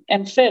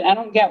and fit. I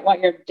don't get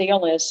what your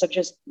deal is. So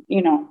just,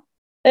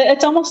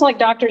 it's almost like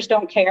doctors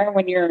don't care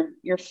when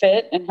you're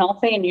fit and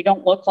healthy and you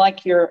don't look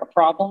like you're a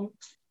problem.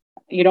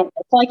 You don't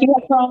look like you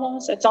have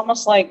problems. It's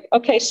almost like,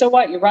 okay, so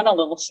what? You run a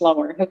little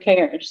slower. Who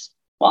cares?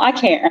 Well, I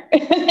care.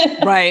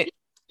 Right.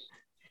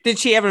 Did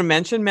she ever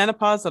mention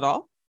menopause at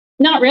all?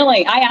 Not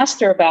really. I asked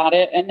her about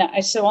it, and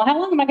I said, well, how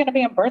long am I going to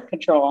be on birth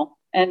control?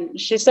 And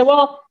she said,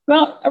 well,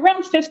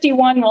 around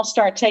 51, we'll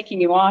start taking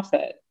you off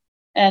it.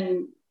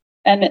 And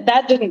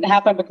that didn't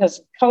happen because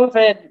of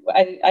COVID.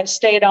 I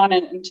stayed on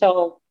it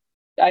until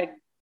I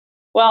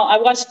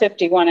was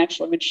 51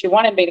 actually, when she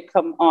wanted me to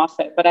come off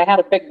it, but I had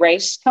a big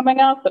race coming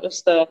up. It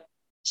was the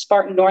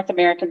Spartan North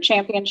American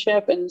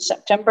Championship in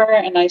September.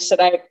 And I said,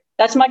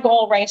 that's my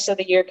goal race of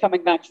the year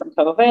coming back from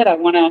COVID. I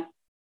want to,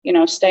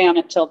 stay on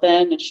it till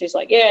then. And she's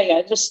like,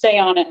 yeah, just stay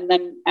on it. And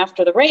then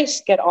after the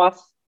race, get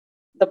off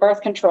the birth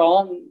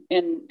control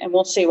and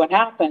we'll see what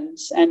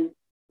happens. And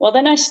well,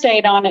 then I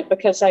stayed on it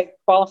because I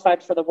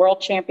qualified for the World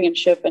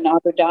Championship in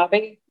Abu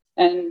Dhabi.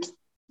 And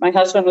my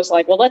husband was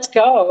like, well, let's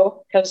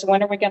go, because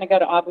when are we going to go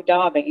to Abu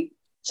Dhabi?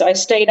 So I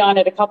stayed on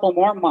it a couple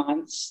more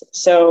months.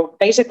 So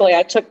basically,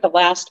 I took the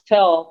last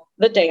pill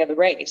the day of the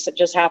race. It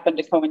just happened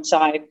to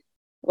coincide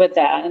with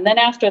that. And then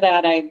after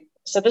that,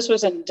 so this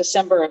was in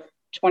December of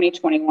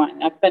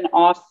 2021. I've been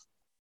off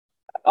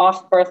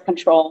birth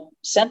control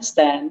since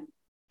then.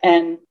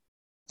 And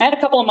I had a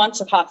couple of months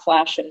of hot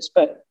flashes,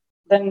 but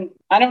then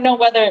I don't know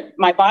whether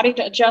my body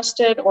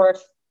adjusted or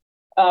if,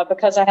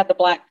 because I had the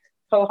black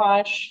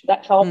cohosh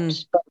that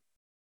helped.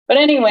 But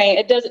anyway,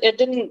 it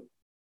didn't.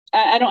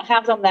 I don't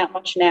have them that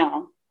much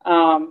now.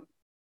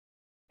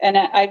 And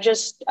I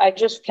just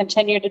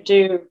continue to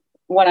do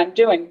what I'm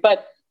doing.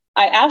 But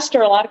I asked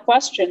her a lot of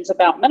questions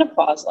about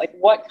menopause, like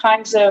what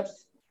kinds of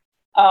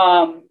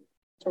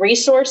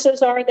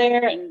resources are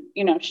there? And,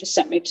 she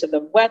sent me to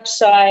the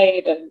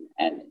website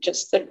and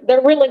just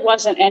there really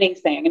wasn't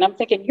anything. And I'm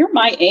thinking, you're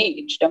my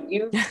age. Don't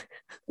you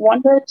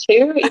wonder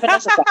too, even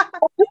as a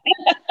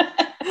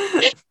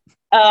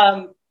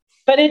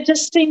but it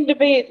just seemed to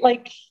be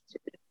like,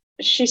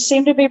 she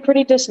seemed to be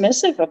pretty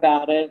dismissive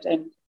about it.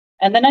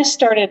 And then I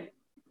started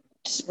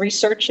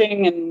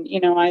researching and,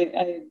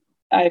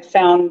 I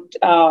found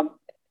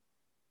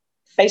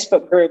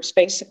Facebook groups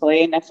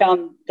basically, and I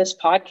found this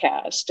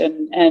podcast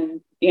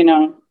and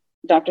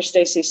Dr.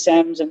 Stacy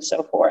Sims and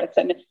so forth.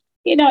 And,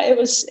 it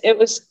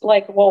was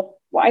like, well,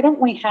 why don't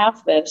we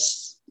have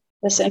this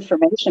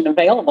information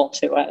available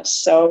to us?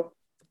 So,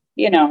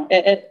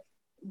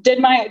 did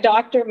my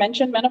doctor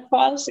mention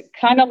menopause?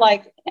 Kind of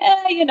like,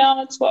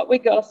 it's what we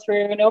go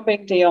through. No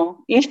big deal.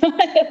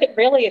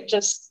 It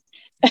just,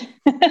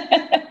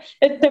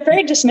 they're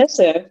very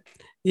dismissive.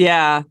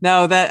 Yeah,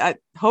 no,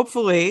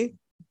 hopefully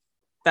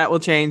that will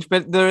change,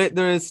 but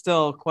there is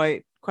still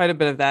quite a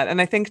bit of that.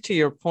 And I think to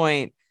your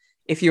point,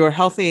 if you are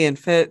healthy and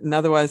fit and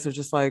otherwise they're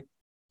just like,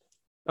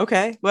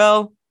 okay,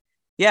 well,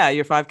 yeah,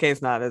 your 5K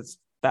is not as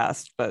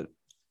fast, but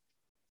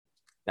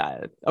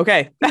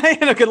okay.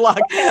 Good luck.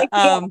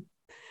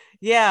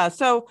 Yeah.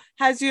 So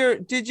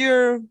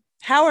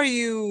how are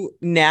you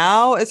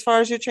now as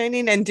far as your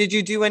training? And did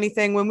you do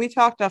anything when we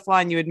talked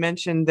offline? You had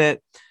mentioned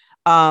that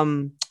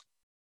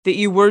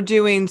you were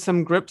doing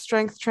some grip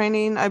strength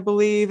training, I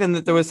believe, and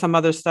that there was some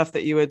other stuff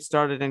that you had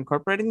started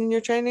incorporating in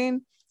your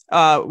training.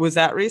 Was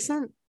that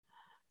recent?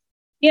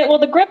 Yeah, well,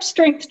 the grip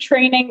strength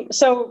training.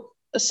 So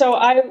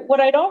what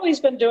I'd always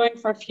been doing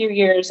for a few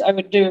years, I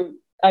would do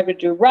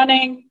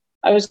running.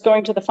 I was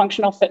going to the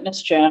functional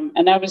fitness gym,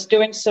 and I was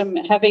doing some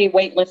heavy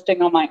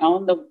weightlifting on my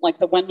own, the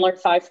Wendler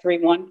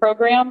 531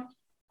 program.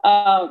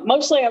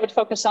 Mostly I would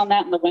focus on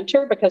that in the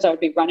winter because I would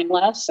be running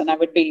less and I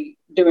would be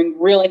doing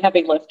really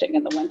heavy lifting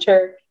in the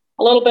winter,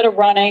 a little bit of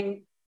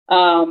running.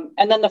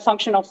 And then the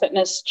functional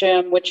fitness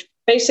gym, which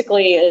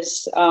basically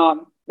is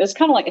kind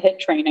of like a HIIT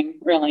training,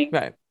 really.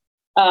 Right.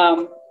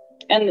 And,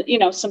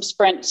 some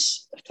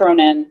sprints thrown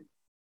in.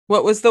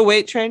 What was the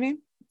weight training?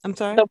 I'm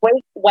sorry. The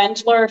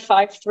Wendler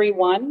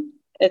 531.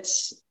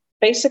 It's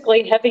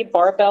basically heavy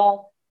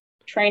barbell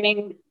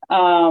training.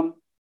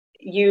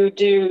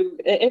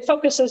 It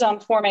focuses on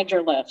 4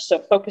 major lifts. So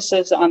it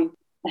focuses on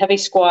heavy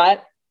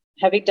squat,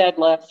 heavy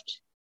deadlift,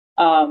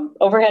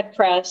 overhead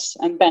press,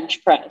 and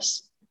bench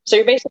press. So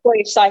you're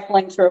basically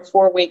cycling through a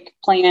 4-week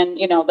plan.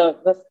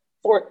 The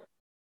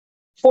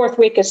fourth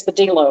week is the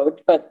deload,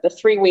 but the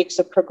 3 weeks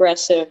of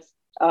progressive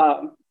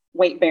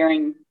weight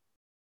bearing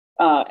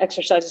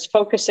exercises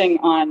focusing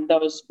on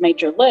those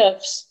major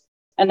lifts,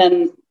 and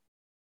then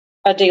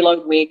a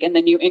deload week, and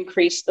then you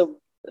increase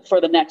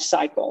for the next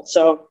cycle.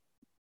 So,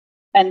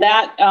 and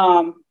that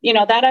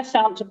that I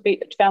found to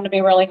be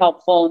really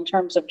helpful in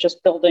terms of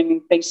just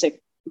building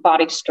basic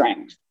body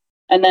strength.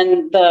 And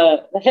then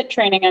the HIIT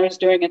training I was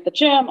doing at the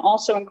gym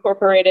also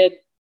incorporated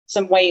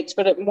some weights,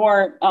 but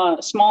more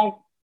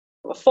small,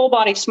 full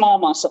body, small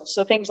muscles.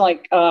 So things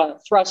like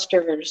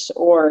thrusters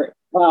or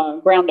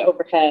ground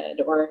overhead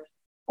or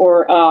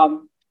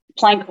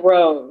plank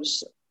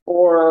rows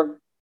or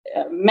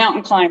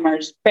mountain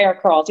climbers, bear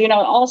crawls,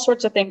 all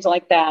sorts of things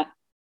like that.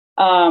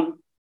 And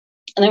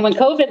then when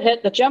COVID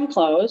hit, the gym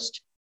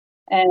closed,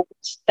 and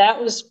that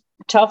was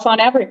tough on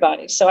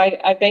everybody. So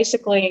I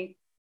basically,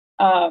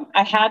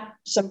 I had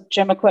some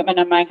gym equipment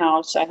in my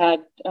house. I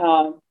had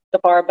the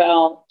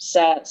barbell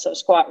set, so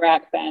squat,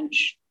 rack,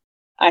 bench.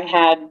 I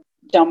had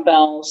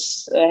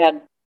dumbbells. I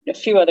had a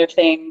few other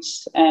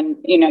things, and,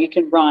 you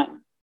can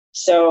run.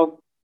 So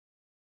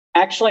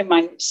actually,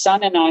 my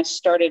son and I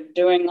started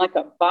doing like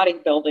a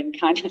bodybuilding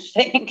kind of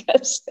thing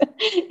because,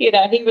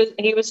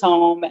 he was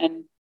home,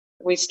 and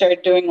we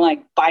started doing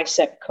like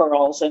bicep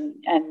curls and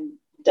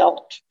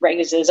delt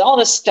raises, all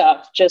this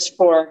stuff just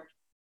for,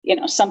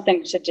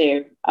 something to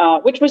do,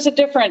 which was a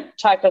different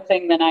type of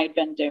thing than I had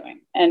been doing.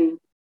 And,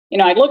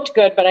 I looked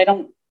good, but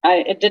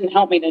it didn't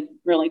help me to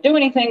really do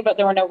anything, but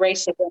there were no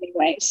races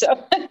anyway.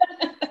 So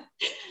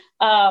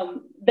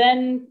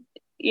then,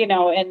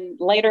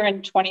 later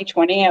in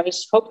 2020, I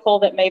was hopeful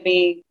that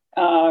maybe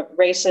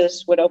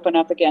races would open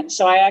up again.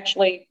 So I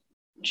actually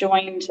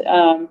joined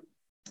an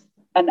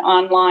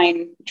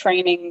online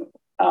training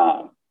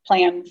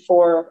plan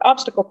for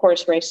obstacle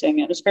course racing.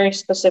 It was very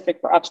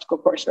specific for obstacle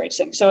course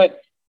racing. So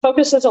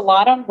focuses a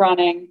lot on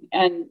running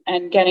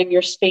and getting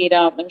your speed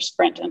up. There's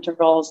sprint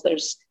intervals,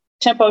 there's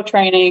tempo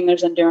training,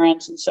 there's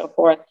endurance, and so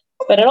forth.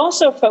 But it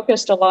also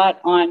focused a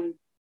lot on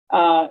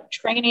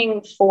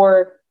training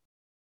for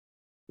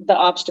the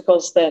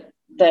obstacles that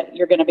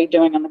you're going to be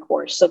doing on the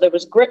course. So there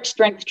was grip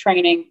strength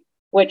training,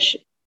 which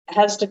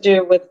has to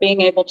do with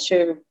being able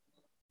to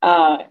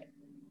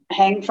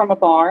hang from a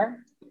bar,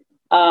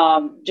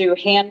 do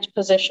hand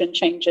position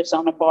changes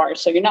on a bar.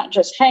 So you're not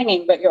just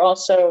hanging, but you're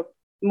also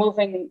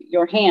moving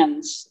your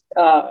hands,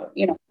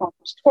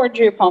 palms towards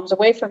you, palms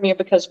away from you,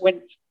 because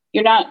when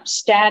you're not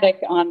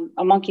static on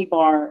a monkey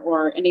bar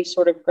or any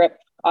sort of grip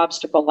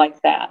obstacle like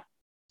that.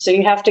 So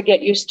you have to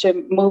get used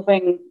to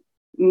moving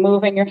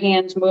your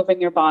hands,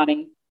 moving your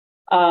body.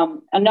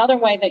 Another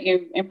way that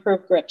you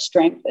improve grip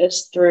strength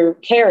is through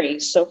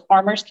carries. So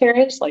farmers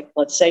carries, like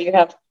let's say you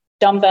have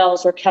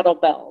dumbbells or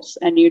kettlebells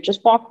and you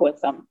just walk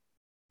with them.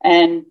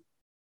 And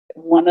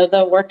one of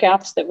the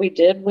workouts that we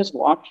did was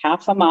walk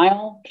half a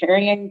mile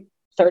carrying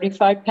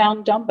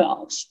 35-pound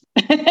dumbbells.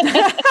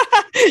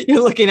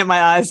 You're looking at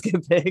my eyes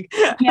get big.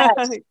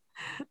 Yes.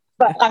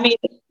 But I mean,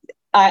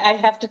 I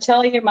have to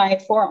tell you, my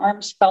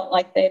forearms felt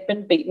like they'd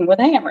been beaten with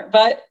a hammer,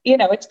 but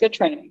it's good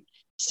training.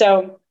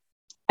 So,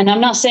 and I'm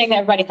not saying that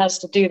everybody has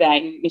to do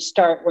that. You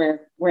start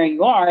where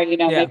you are,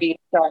 maybe you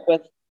start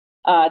with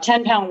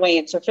 10-pound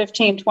weights or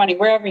 15, 20,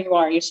 wherever you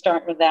are, you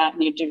start with that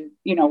and you do,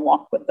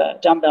 walk with the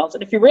dumbbells.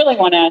 And if you really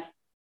want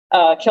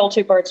to kill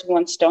two birds with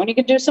one stone, you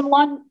can do some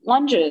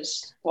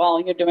lunges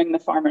while you're doing the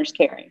farmer's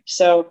carry.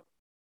 So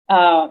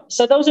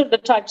those are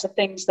the types of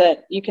things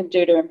that you can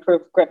do to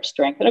improve grip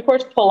strength. And of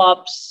course,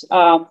 pull-ups,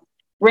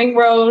 ring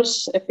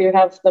rows. If you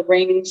have the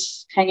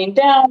rings hanging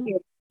down,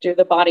 you do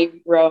the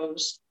body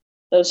rows.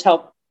 Those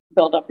help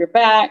build up your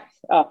back.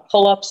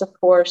 Pull-ups, of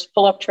course.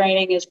 Pull-up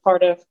training is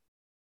part of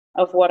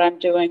what I'm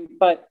doing,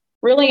 but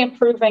really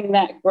improving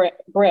that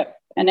grip.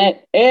 And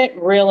it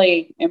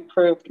really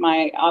improved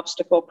my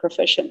obstacle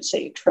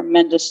proficiency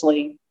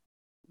tremendously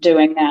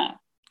doing that.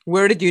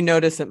 Where did you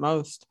notice it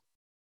most?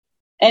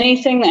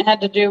 Anything that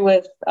had to do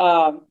with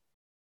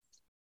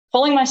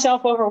pulling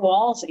myself over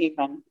walls,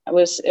 even it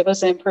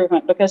was an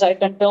improvement because I'd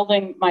been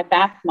building my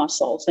back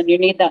muscles, and you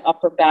need that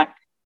upper back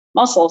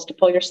muscles to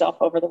pull yourself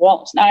over the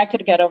walls. Now I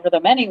could get over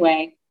them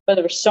anyway, but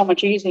it was so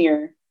much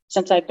easier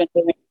since I'd been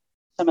doing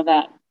some of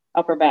that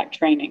upper back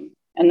training,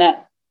 and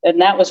that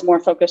was more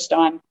focused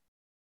on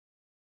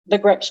the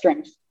grip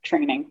strength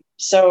training.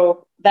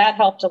 So that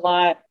helped a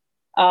lot.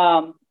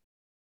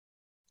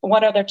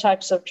 What other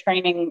types of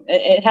training?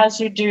 It has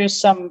you do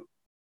some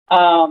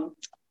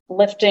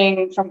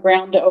lifting from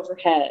ground to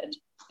overhead.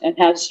 It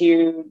has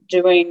you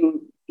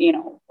doing,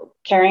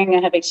 carrying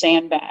a heavy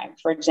sandbag,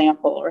 for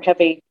example, or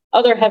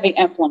other heavy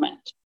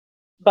implement.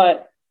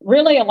 But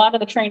really, a lot of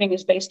the training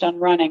is based on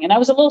running. And I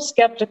was a little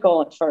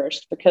skeptical at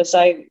first because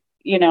I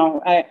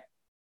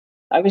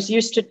was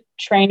used to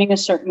training a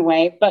certain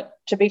way. But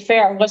to be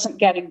fair, I wasn't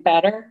getting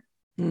better.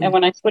 And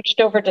when I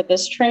switched over to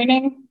this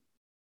training,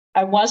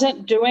 I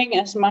wasn't doing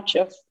as much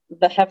of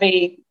the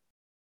heavy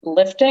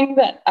lifting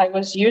that I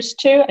was used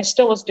to. I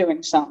still was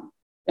doing some,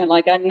 and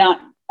I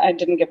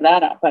didn't give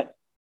that up, but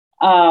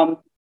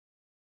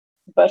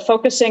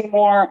focusing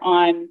more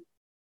on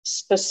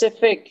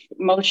specific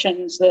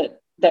motions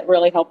that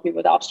really help you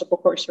with obstacle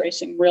course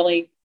racing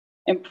really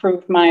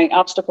improved my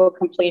obstacle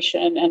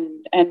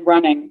completion and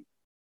running.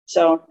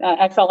 So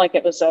I felt like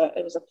it was a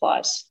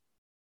plus.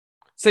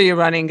 So your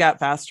running got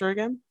faster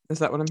again? Is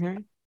that what I'm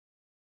hearing?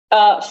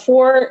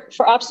 For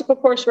obstacle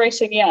course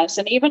racing, yes.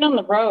 And even on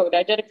the road,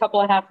 I did a couple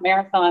of half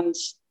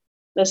marathons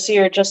this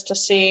year just to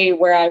see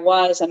where I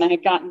was, and I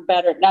had gotten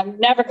better. And I've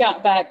never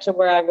got back to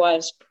where I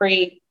was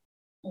pre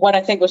what I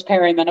think was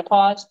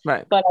perimenopause,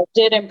 right? But I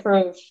did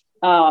improve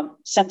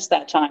since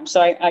that time.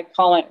 So I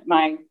call it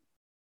now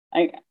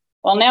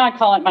I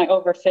call it my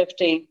over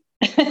 50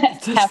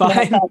 half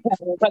marathon,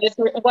 but it's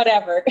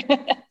whatever.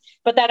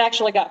 But that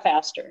actually got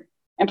faster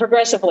and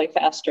progressively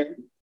faster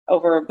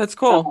over. That's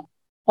cool.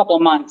 Couple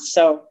of months,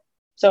 so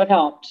it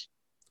helped.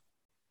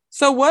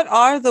 So what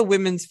are the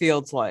women's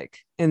fields like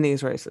in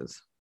these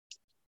races?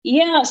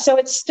 Yeah, so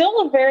it's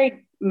still a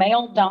very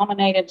male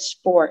dominated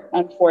sport,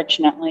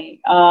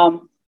 unfortunately.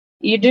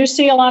 You do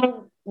see a lot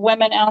of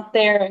women out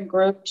there in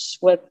groups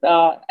with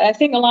I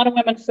think a lot of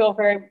women feel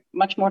very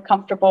much more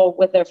comfortable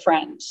with their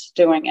friends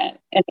doing it,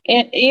 and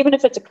even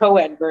if it's a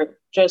co-ed group,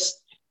 just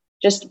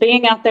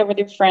being out there with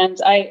your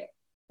friends.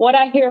 What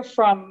I hear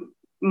from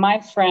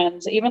my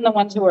friends, even the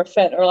ones who are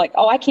fit, are like,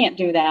 "Oh, I can't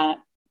do that,"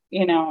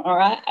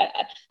 or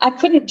I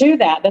couldn't do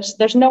that.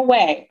 There's no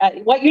way.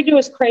 What you do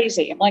is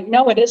crazy. I'm like,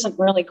 no, it isn't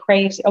really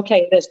crazy.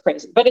 Okay, it is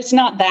crazy, but it's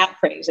not that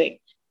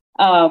crazy.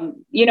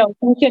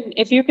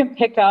 If you can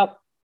pick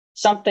up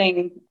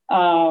something,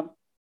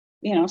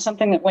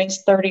 something that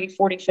weighs 30,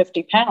 40,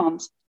 50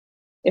 pounds,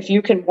 if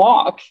you can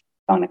walk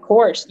on a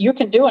course, you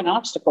can do an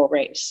obstacle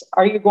race.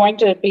 Are you going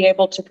to be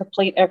able to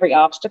complete every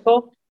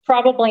obstacle?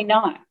 Probably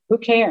not. Who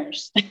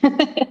cares?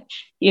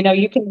 You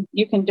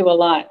can do a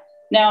lot.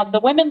 Now, the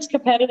women's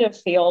competitive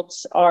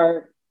fields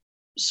are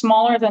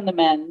smaller than the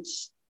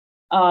men's.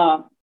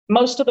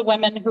 most of the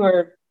women who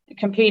are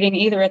competing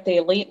either at the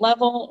elite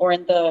level or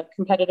in the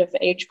competitive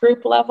age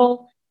group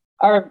level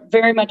are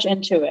very much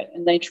into it,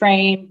 and they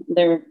train.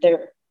 They're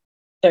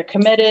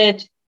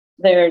committed.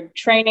 They're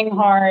training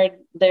hard.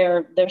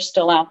 They're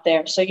still out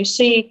there. So you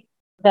see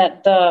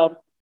that the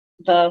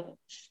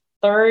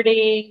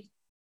 30,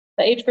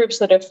 the age groups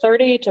that are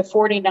 30 to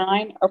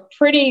 49 are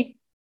pretty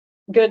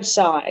good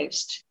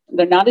sized.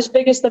 They're not as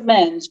big as the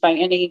men's by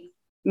any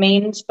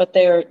means, but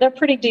they're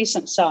pretty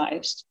decent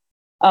sized.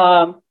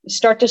 You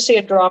start to see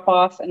a drop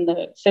off in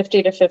the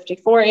 50 to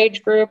 54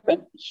 age group,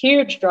 and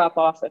huge drop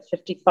off at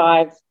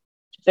 55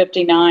 to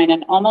 59,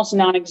 and almost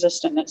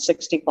non-existent at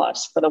 60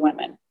 plus for the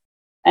women.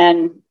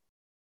 And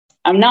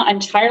I'm not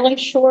entirely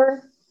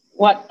sure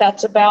what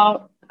that's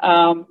about.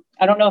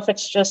 I don't know if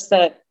it's just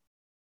that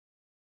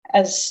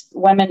as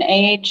women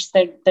age,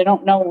 they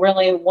don't know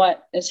really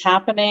what is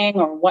happening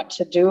or what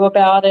to do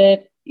about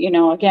it.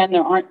 Again,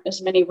 there aren't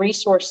as many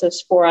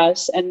resources for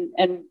us.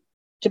 And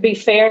to be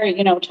fair,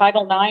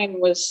 Title IX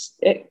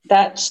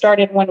that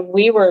started when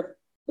we were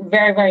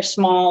very, very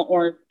small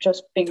or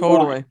just being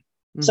totally born.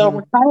 Mm-hmm. So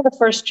we're kind of the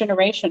first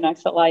generation, I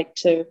feel like,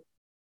 to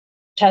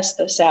test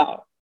this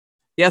out.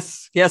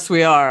 Yes,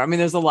 we are. I mean,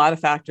 there's a lot of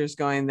factors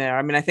going there.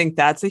 I mean, I think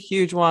that's a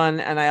huge one.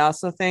 And I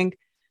also think,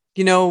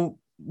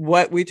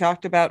 what we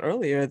talked about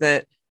earlier,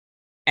 that,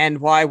 and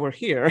why we're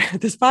here,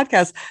 this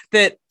podcast,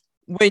 that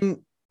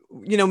when,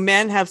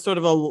 men have sort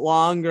of a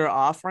longer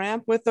off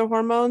ramp with the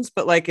hormones,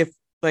 but if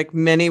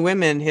many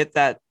women hit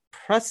that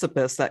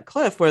precipice, that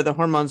cliff where the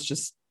hormones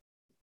just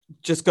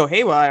go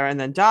haywire and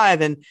then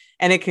dive, and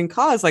it can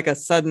cause a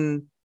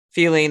sudden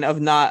feeling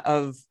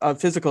of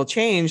physical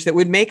change that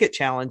would make it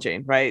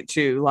challenging, right,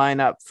 to line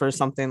up for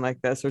something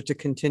like this or to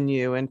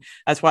continue. And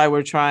that's why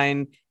we're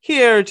trying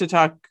here to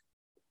talk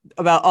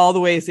about all the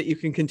ways that you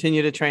can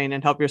continue to train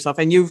and help yourself.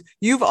 And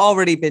you've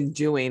already been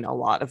doing a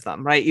lot of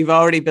them, right? You've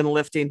already been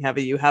lifting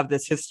heavy. You have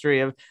this history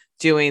of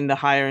doing the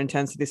higher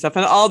intensity stuff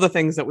and all the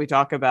things that we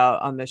talk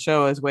about on the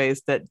show as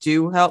ways that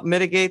do help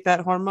mitigate that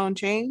hormone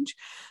change.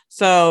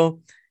 So,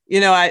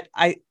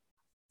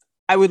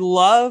 I would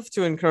love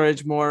to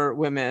encourage more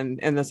women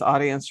in this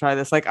audience try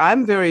this.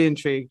 I'm very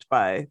intrigued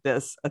by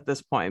this at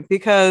this point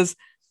because,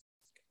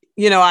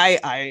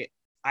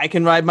 I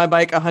can ride my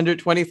bike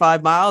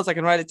 125 miles. I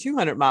can ride it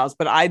 200 miles,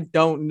 but I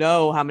don't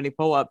know how many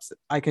pull-ups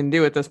I can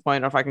do at this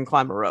point, or if I can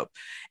climb a rope.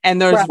 And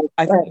there's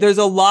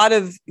a lot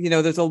of,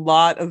 there's a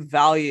lot of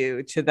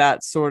value to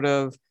that sort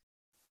of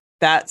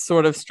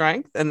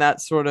strength and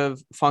that sort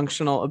of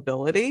functional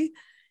ability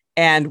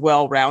and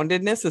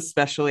well-roundedness,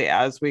 especially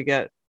as we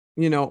get,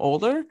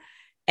 older.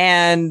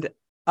 And,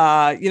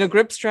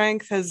 grip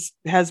strength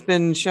has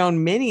been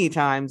shown many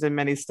times in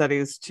many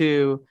studies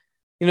to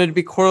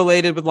be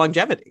correlated with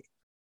longevity.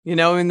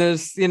 And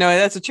there's,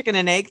 that's a chicken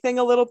and egg thing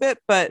a little bit,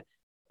 but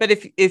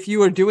if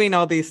you are doing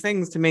all these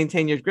things to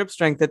maintain your grip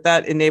strength,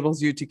 that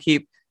enables you to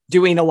keep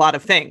doing a lot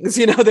of things,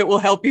 that will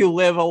help you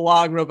live a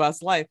long,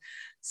 robust life.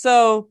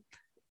 So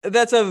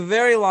that's a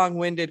very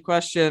long-winded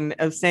question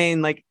of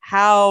saying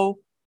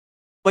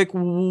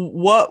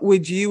what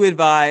would you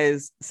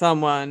advise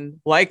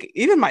someone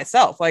even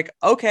myself,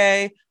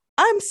 okay,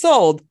 I'm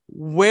sold.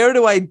 Where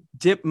do I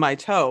dip my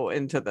toe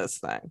into this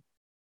thing?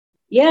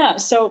 Yeah.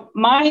 So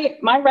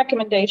my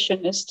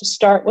recommendation is to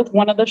start with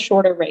one of the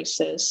shorter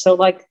races. So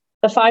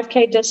the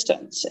 5K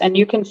distance, and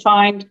you can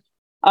find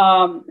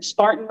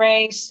Spartan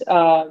Race,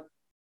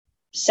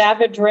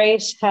 Savage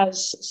Race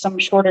has some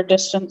shorter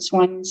distance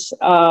ones.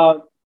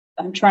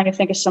 I'm trying to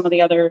think of some of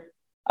the other,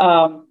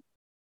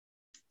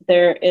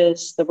 there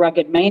is the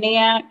Rugged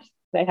Maniac.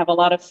 They have a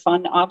lot of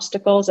fun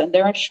obstacles, and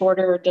they're a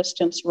shorter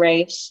distance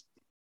race.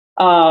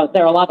 There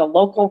are a lot of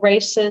local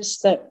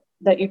races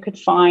that you could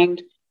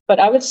find. But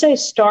I would say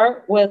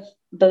start with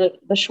the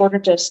shorter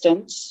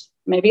distance,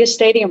 maybe a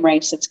stadium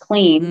race. It's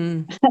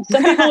clean.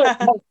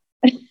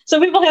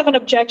 Some people have an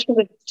objection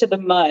to the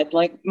mud.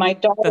 My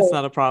daughter. That's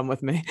not a problem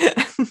with me.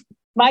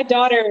 My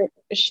daughter,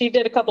 she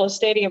did a couple of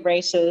stadium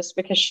races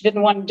because she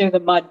didn't want to do the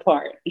mud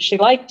part. She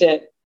liked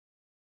it.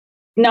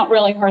 Not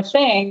really her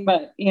thing,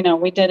 but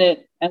we did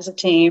it as a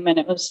team, and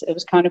it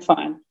was kind of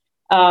fun.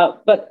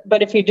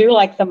 But if you do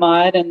like the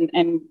mud,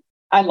 and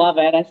I love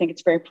it, I think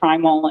it's very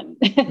primal and.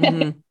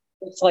 Mm-hmm.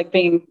 It's like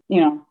being,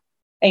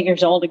 8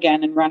 years old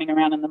again and running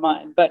around in the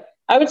mud. But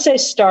I would say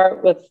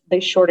start with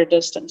the shorter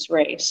distance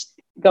race.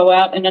 Go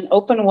out in an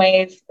open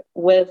wave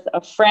with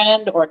a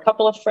friend or a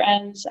couple of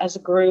friends as a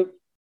group,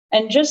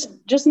 and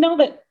just know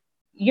that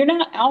you're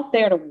not out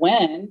there to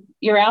win.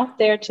 You're out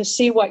there to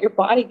see what your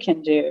body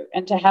can do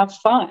and to have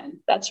fun.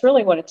 That's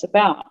really what it's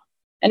about.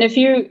 And if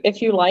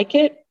you like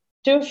it,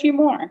 do a few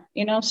more.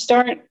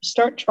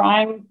 Start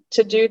trying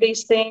to do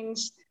these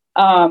things.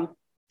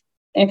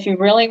 If you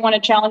really want to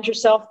challenge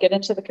yourself, get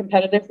into the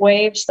competitive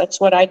waves. That's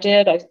what I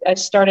did. I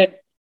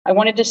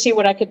wanted to see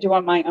what I could do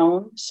on my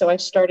own. So I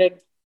started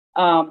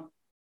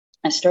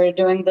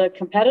doing the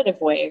competitive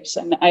waves,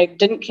 and I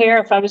didn't care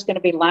if I was going to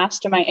be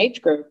last in my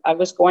age group. I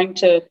was going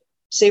to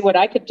see what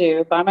I could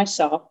do by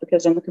myself,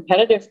 because in the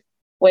competitive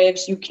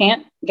waves, you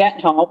can't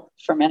get help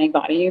from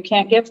anybody. You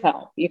can't give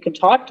help. You can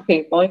talk to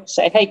people, you can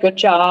say, hey, good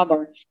job,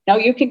 or no,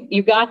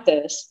 you got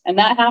this. And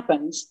that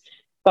happens.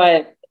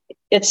 But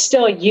it's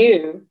still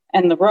you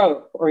and the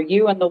rope, or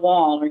you and the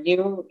wall, or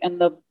you and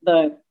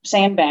the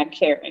sandbag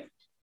carry.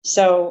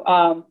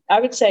 So I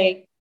would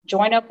say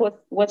join up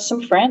with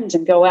some friends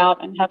and go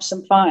out and have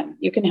some fun.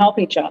 You can help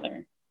each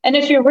other. And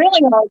if you're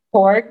really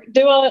hardcore,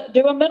 do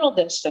a middle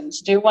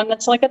distance, do one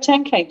that's like a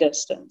 10K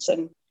distance,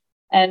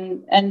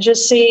 and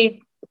just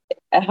see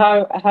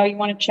how you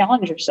want to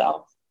challenge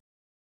yourself.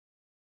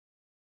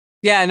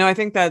 Yeah, no, I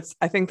think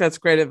that's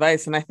great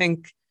advice. And I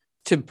think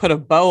to put a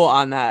bow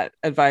on that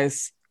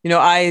advice,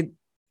 I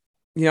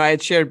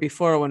had shared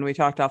before when we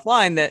talked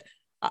offline that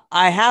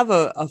I have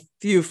a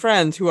few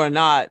friends who are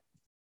not,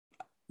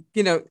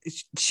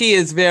 she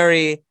is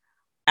very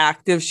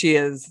active.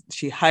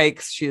 She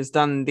hikes, she has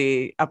done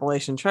the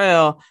Appalachian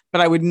Trail,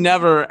 but I would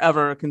never,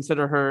 ever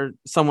consider her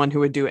someone who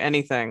would do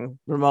anything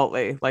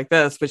remotely like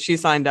this. But she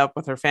signed up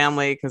with her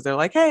family because they're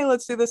like, hey,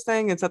 let's do this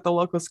thing. It's at the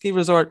local ski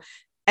resort.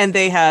 And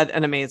they had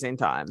an amazing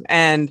time.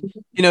 And,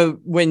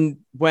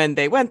 when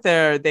they went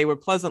there, they were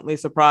pleasantly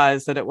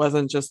surprised that it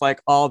wasn't just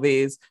like all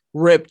these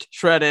ripped,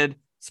 shredded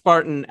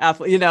Spartan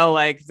athlete,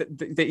 like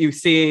that you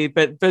see,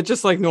 but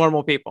just like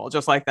normal people,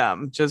 just like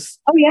them.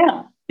 Oh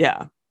yeah.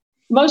 Yeah.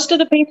 Most of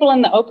the people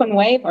in the open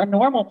wave are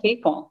normal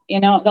people. A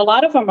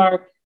lot of them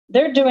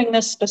they're doing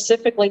this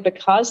specifically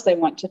because they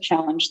want to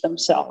challenge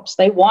themselves.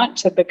 They want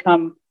to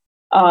become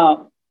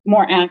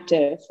more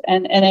active.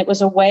 And it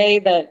was a way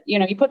that,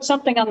 you put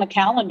something on the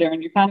calendar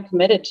and you're kind of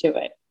committed to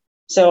it.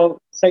 So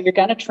you're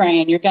going to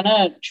train, you're going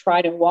to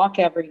try to walk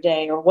every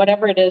day, or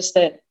whatever it is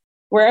that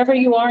wherever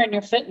you are in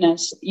your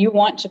fitness, you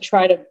want to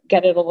try to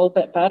get it a little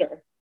bit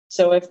better.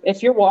 So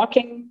if you're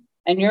walking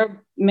and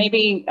you're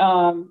maybe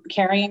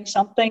carrying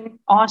something,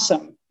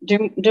 awesome.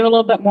 Do a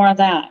little bit more of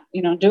that.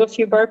 Do a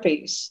few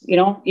burpees. You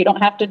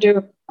don't have to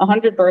do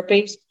 100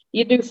 burpees.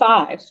 You do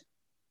 5.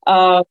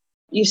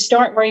 You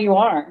start where you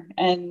are,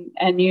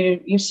 and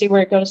you see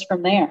where it goes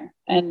from there.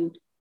 And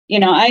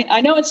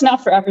I know it's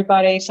not for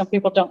everybody. Some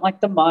people don't like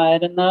the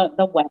mud and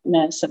the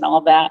wetness and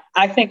all that.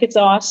 I think it's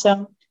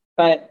awesome,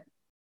 but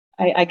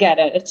I get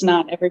it. It's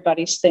not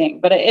everybody's thing,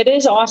 but it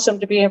is awesome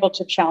to be able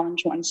to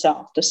challenge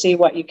oneself to see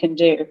what you can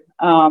do.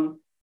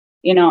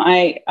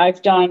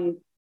 I've done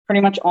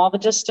pretty much all the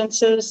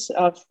distances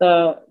of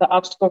the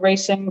obstacle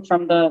racing,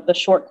 from the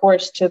short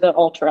course to the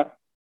ultra.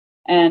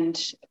 And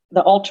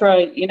the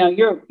ultra,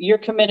 you're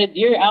committed.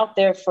 You're out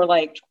there for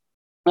like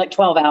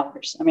 12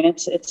 hours. I mean,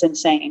 it's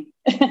insane.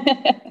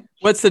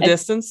 What's the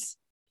distance?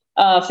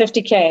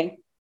 50K.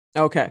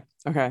 Okay.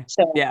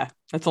 So yeah,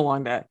 that's a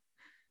long day.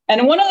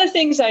 And one of the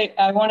things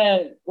I want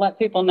to let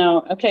people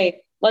know,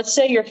 okay, let's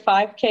say your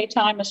 5K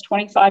time is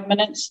 25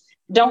 minutes.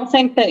 Don't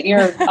think that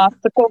your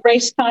obstacle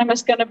race time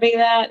is going to be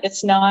that.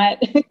 It's not.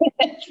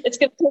 It's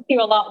going to take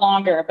you a lot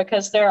longer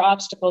because there are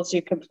obstacles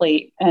you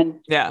complete. And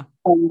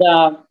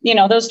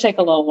those take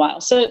a little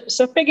while. So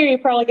figure you're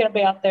probably going to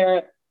be out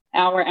there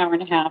hour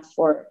and a half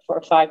for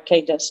a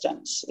 5K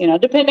distance,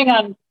 depending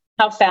on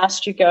how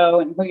fast you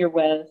go and who you're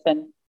with,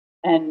 and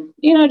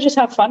just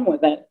have fun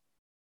with it.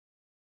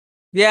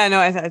 Yeah, no,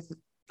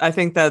 I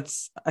think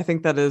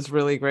that is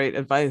really great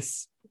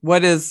advice.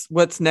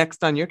 What's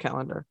next on your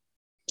calendar?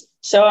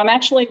 So I'm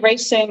actually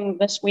racing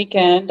this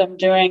weekend. I'm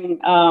doing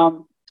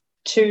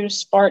 2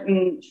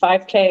 Spartan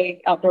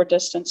 5K outdoor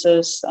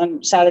distances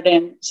on Saturday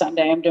and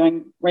Sunday.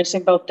 I'm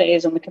racing both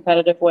days on the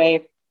competitive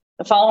wave.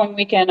 The following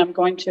weekend, I'm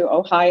going to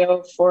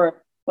Ohio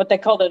for what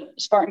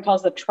Spartan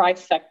calls the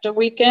trifecta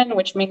weekend,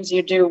 which means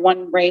you do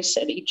one race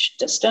at each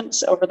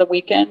distance over the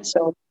weekend.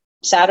 So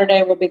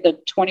Saturday will be the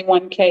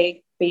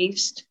 21K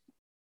beast,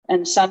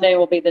 and Sunday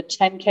will be the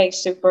 10K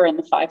super and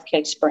the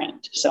 5K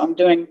sprint. So I'm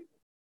doing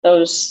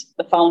those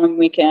the following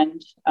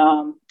weekend.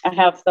 I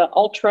have the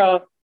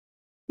ultra.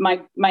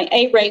 My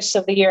A race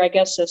of the year, I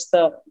guess, is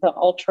the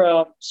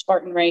ultra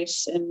Spartan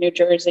race in New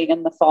Jersey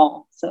in the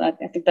fall. So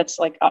I think that's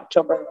like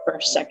October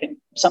 1st, 2nd,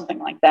 something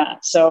like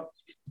that. So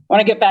I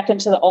want to get back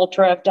into the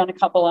ultra. I've done a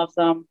couple of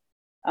them.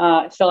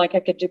 I feel like I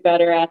could do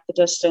better at the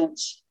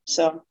distance.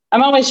 So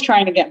I'm always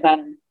trying to get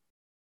better.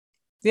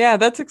 Yeah,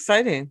 that's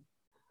exciting.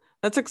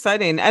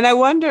 And I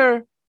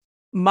wonder,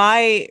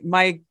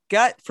 my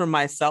gut for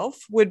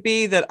myself would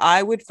be that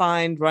I would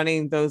find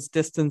running those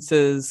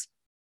distances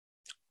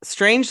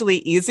strangely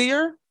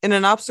easier in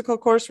an obstacle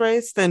course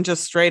race than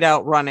just straight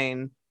out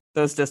running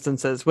those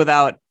distances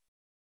without,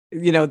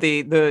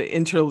 the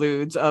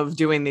interludes of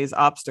doing these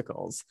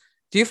obstacles.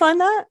 Do you find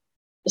that?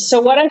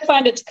 So what I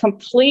find, it's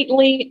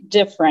completely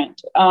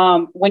different.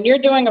 When you're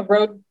doing a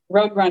road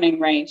running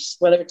race,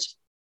 whether it's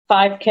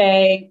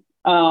 5K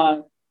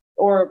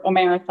or a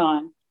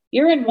marathon,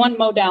 you're in one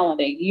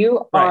modality.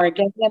 You are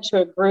getting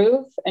into a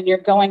groove and you're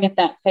going at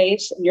that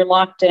pace and you're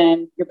locked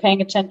in. You're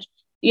paying attention.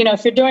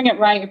 If you're doing it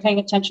right, you're paying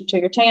attention to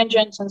your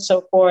tangents and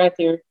so forth,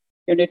 your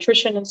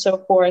nutrition and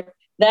so forth.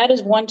 That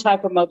is one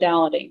type of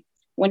modality.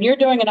 When you're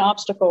doing an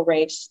obstacle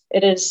race,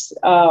 it is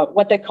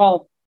what they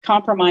call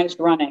compromised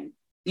running.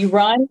 You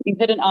run, you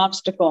hit an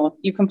obstacle,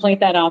 you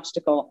complete that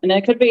obstacle. And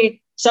it could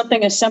be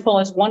something as simple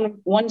as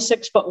one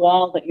 6-foot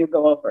wall that you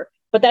go over,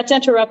 but that's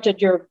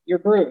interrupted your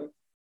groove.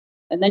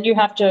 And then you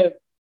have to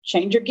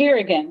change your gear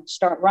again,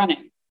 start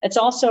running. It's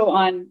also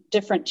on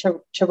different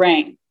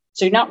terrain.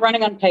 So you're not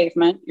running on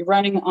pavement, you're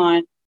running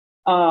on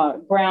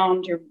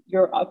ground,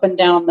 you're up and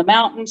down the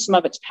mountain. Some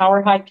of it's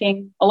power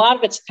hiking. A lot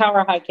of it's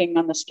power hiking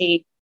on the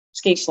ski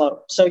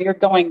slope. So you're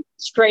going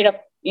straight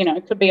up,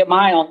 it could be a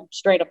mile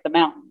straight up the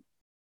mountain.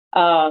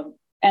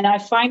 And I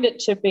find it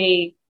to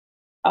be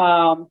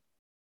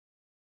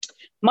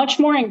much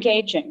more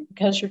engaging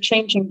because you're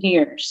changing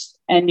gears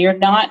and you're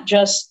not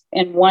just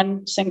in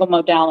one single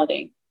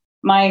modality.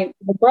 My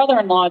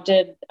brother-in-law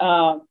did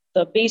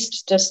the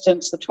Beast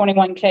Distance, the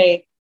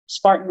 21K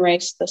Spartan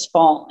race this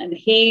fall, and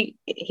he's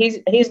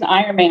an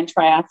Ironman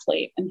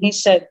triathlete, and he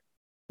said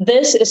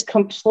this is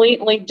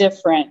completely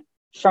different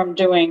from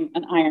doing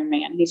an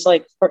Ironman. He's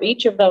like, for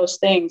each of those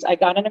things, I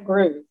got in a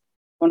groove.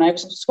 When I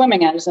was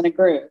swimming, I was in a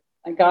groove.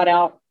 I got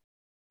out,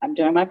 I'm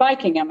doing my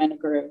biking, I'm in a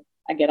groove.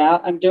 I get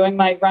out, I'm doing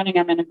my running,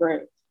 I'm in a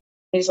groove.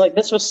 He's like,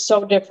 this was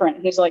so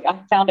different. He's like,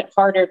 I found it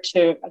harder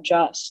to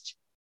adjust.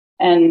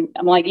 And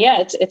I'm like,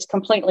 yeah, it's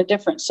completely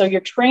different. So your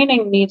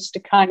training needs to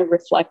kind of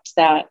reflect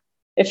that.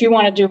 If you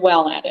want to do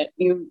well at it,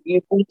 you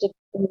need to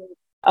do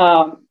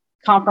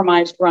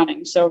compromised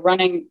running. So run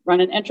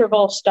an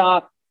interval,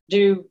 stop,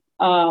 do,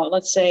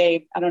 let's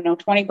say,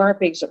 20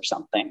 burpees or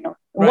something, or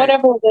right.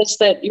 Whatever it is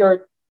that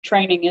your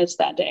training is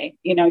that day.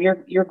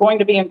 You're going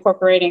to be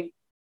incorporating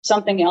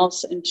something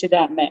else into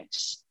that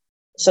mix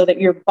so that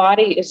your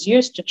body is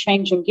used to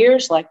changing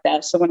gears like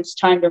that. So when it's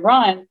time to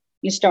run,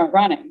 you start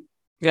running.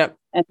 Yep.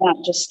 And not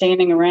just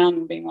standing around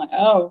and being like,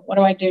 oh, what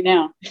do I do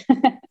now?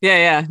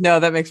 Yeah. No,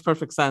 that makes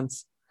perfect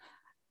sense.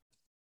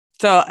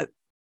 So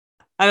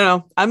I don't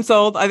know. I'm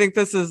sold. I think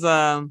this is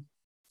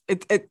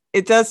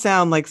it does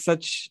sound like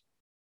such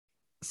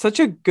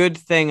a good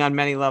thing on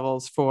many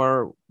levels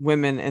for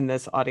women in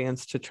this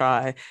audience to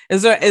try.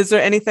 Is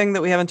there anything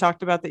that we haven't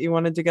talked about that you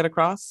wanted to get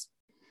across?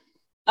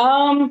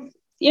 I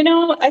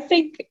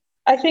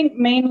think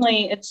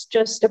mainly it's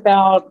just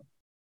about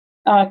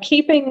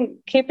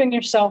keeping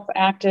yourself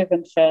active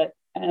and fit,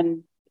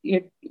 and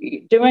you're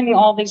doing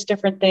all these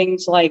different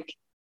things like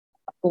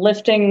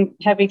lifting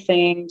heavy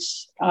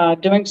things,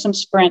 doing some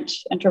sprint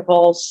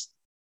intervals,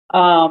 do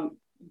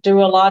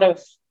a lot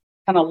of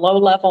kind of low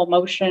level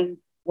motion,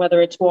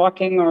 whether it's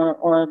walking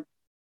or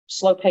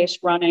slow paced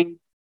running,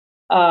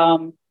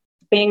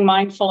 being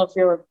mindful of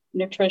your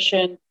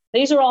nutrition.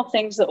 These are all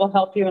things that will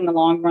help you in the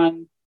long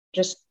run,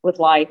 just with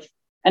life.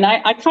 And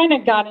I kind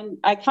of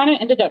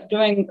ended up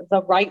doing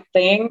the right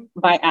thing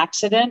by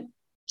accident.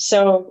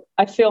 So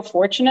I feel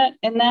fortunate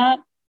in that.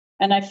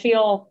 And I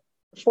feel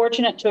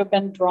fortunate to have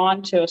been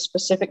drawn to a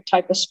specific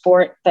type of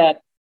sport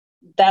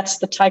that's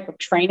the type of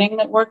training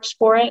that works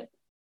for it.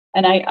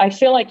 And I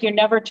feel like you're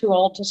never too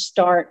old to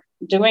start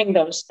doing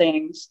those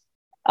things.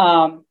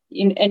 And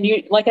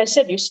you, like I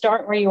said, you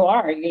start where you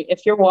are.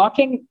 If you're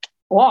walking,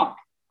 walk.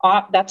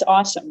 That's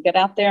awesome. Get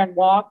out there and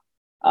walk.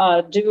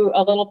 Do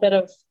a little bit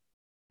of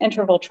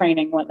interval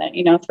training with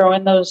it, throw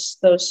in those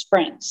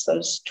sprints,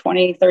 those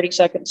 20,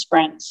 30-second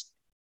sprints,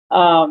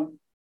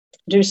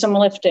 do some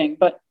lifting,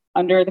 but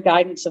under the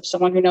guidance of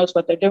someone who knows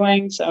what they're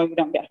doing, so you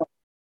don't get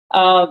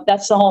hurt.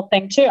 That's the whole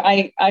thing too.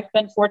 I've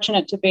been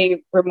fortunate to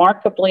be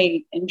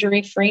remarkably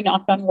injury-free,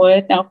 knock on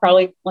wood. I'll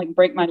probably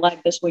break my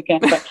leg this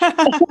weekend, but,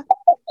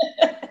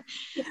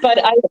 but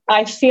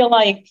I feel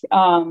like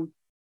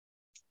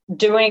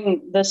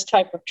doing this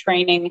type of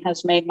training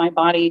has made my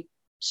body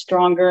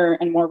stronger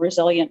and more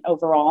resilient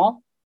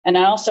overall. And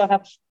I also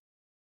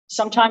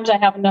sometimes I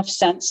have enough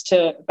sense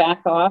to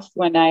back off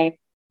when I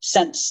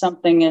sense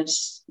something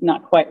is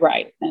not quite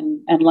right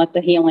and let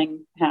the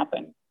healing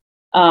happen.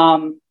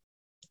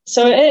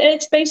 So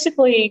it's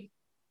basically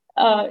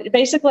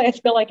I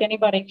feel like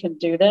anybody can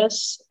do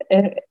this.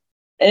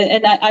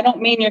 And I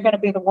don't mean you're going to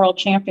be the world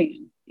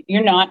champion.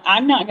 You're not.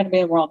 I'm not going to be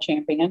the world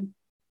champion.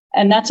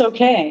 And that's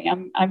okay.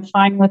 I'm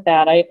fine with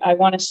that. I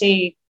want to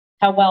see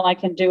how well I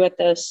can do at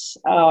this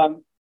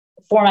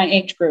for my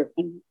age group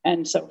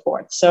and so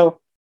forth. So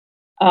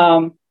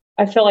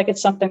I feel like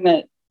it's something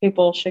that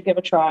people should give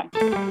a try.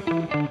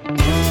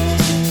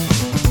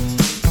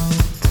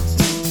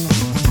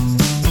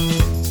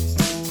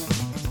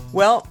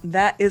 Well,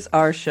 that is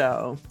our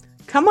show.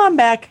 Come on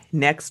back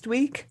next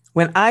week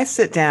when I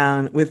sit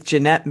down with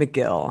Jeanette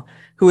McGill,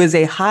 who is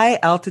a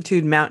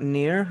high-altitude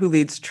mountaineer who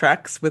leads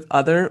treks with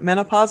other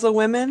menopausal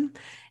women.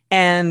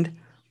 And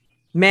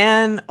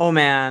man, oh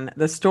man,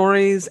 the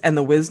stories and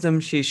the wisdom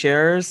she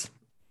shares,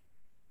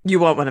 you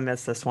won't want to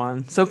miss this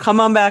one. So come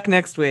on back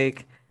next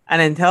week.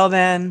 And until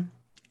then,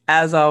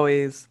 as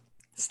always,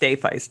 stay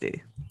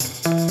feisty.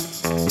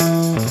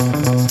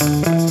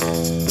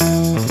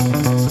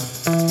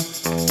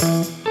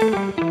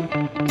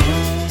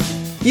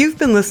 You've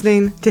been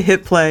listening to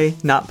Hit Play,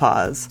 Not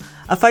Pause,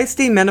 a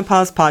feisty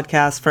menopause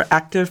podcast for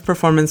active,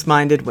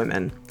 performance-minded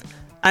women.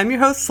 I'm your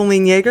host,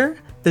 Celine Yeager,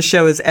 The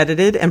show is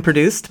edited and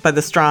produced by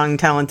the strong,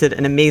 talented,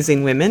 and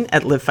amazing women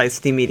at Live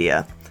Feisty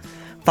Media.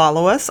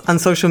 Follow us on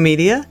social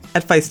media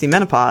at Feisty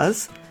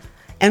Menopause,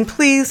 and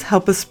please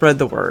help us spread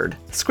the word.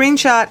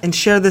 Screenshot and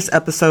share this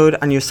episode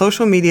on your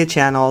social media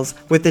channels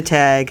with the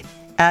tag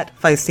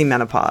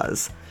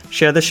 @FeistyMenopause.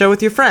 Share the show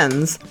with your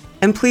friends,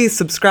 and please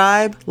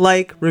subscribe,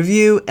 like,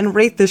 review, and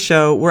rate this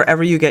show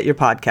wherever you get your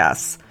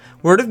podcasts.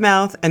 Word of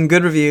mouth and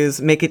good reviews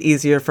make it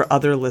easier for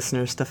other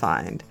listeners to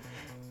find.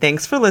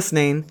 Thanks for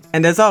listening,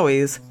 and as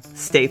always,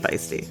 stay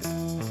feisty.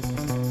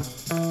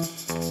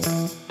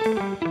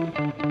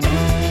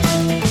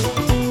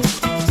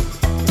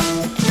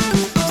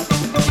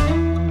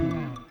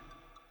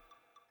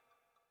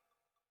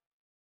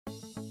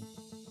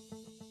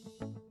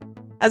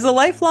 As a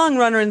lifelong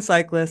runner and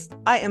cyclist,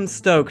 I am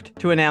stoked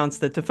to announce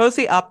that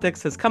Tifosi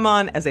Optics has come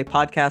on as a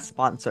podcast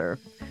sponsor.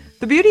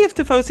 The beauty of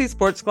Tifosi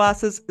sports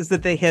glasses is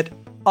that they hit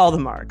all the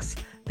marks.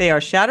 They are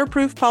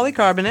shatterproof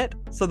polycarbonate,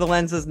 so the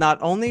lenses not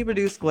only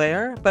reduce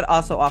glare, but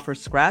also offer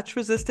scratch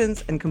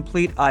resistance and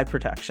complete eye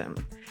protection.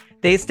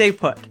 They stay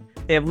put.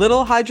 They have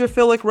little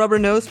hydrophilic rubber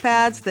nose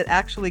pads that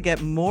actually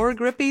get more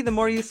grippy the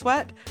more you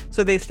sweat,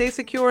 so they stay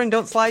secure and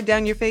don't slide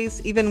down your face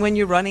even when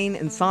you're running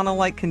in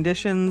sauna-like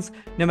conditions.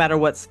 No matter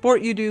what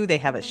sport you do, they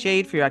have a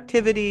shade for your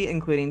activity,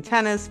 including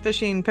tennis,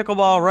 fishing,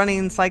 pickleball,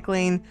 running,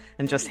 cycling,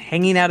 and just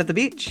hanging out at the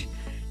beach.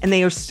 And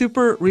they are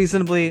super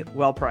reasonably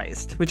well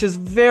priced, which is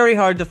very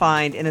hard to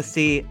find in a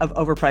sea of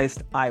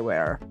overpriced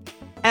eyewear.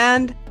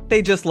 And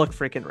they just look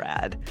freaking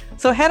rad.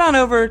 So head on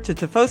over to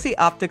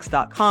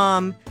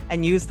TifosiOptics.com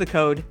and use the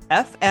code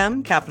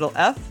FM, capital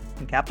F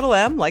and capital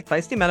M, like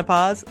Feisty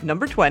Menopause,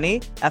 number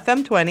 20,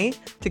 FM20,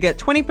 to get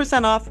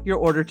 20% off your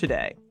order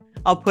today.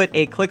 I'll put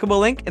a clickable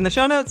link in the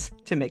show notes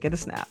to make it a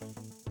snap.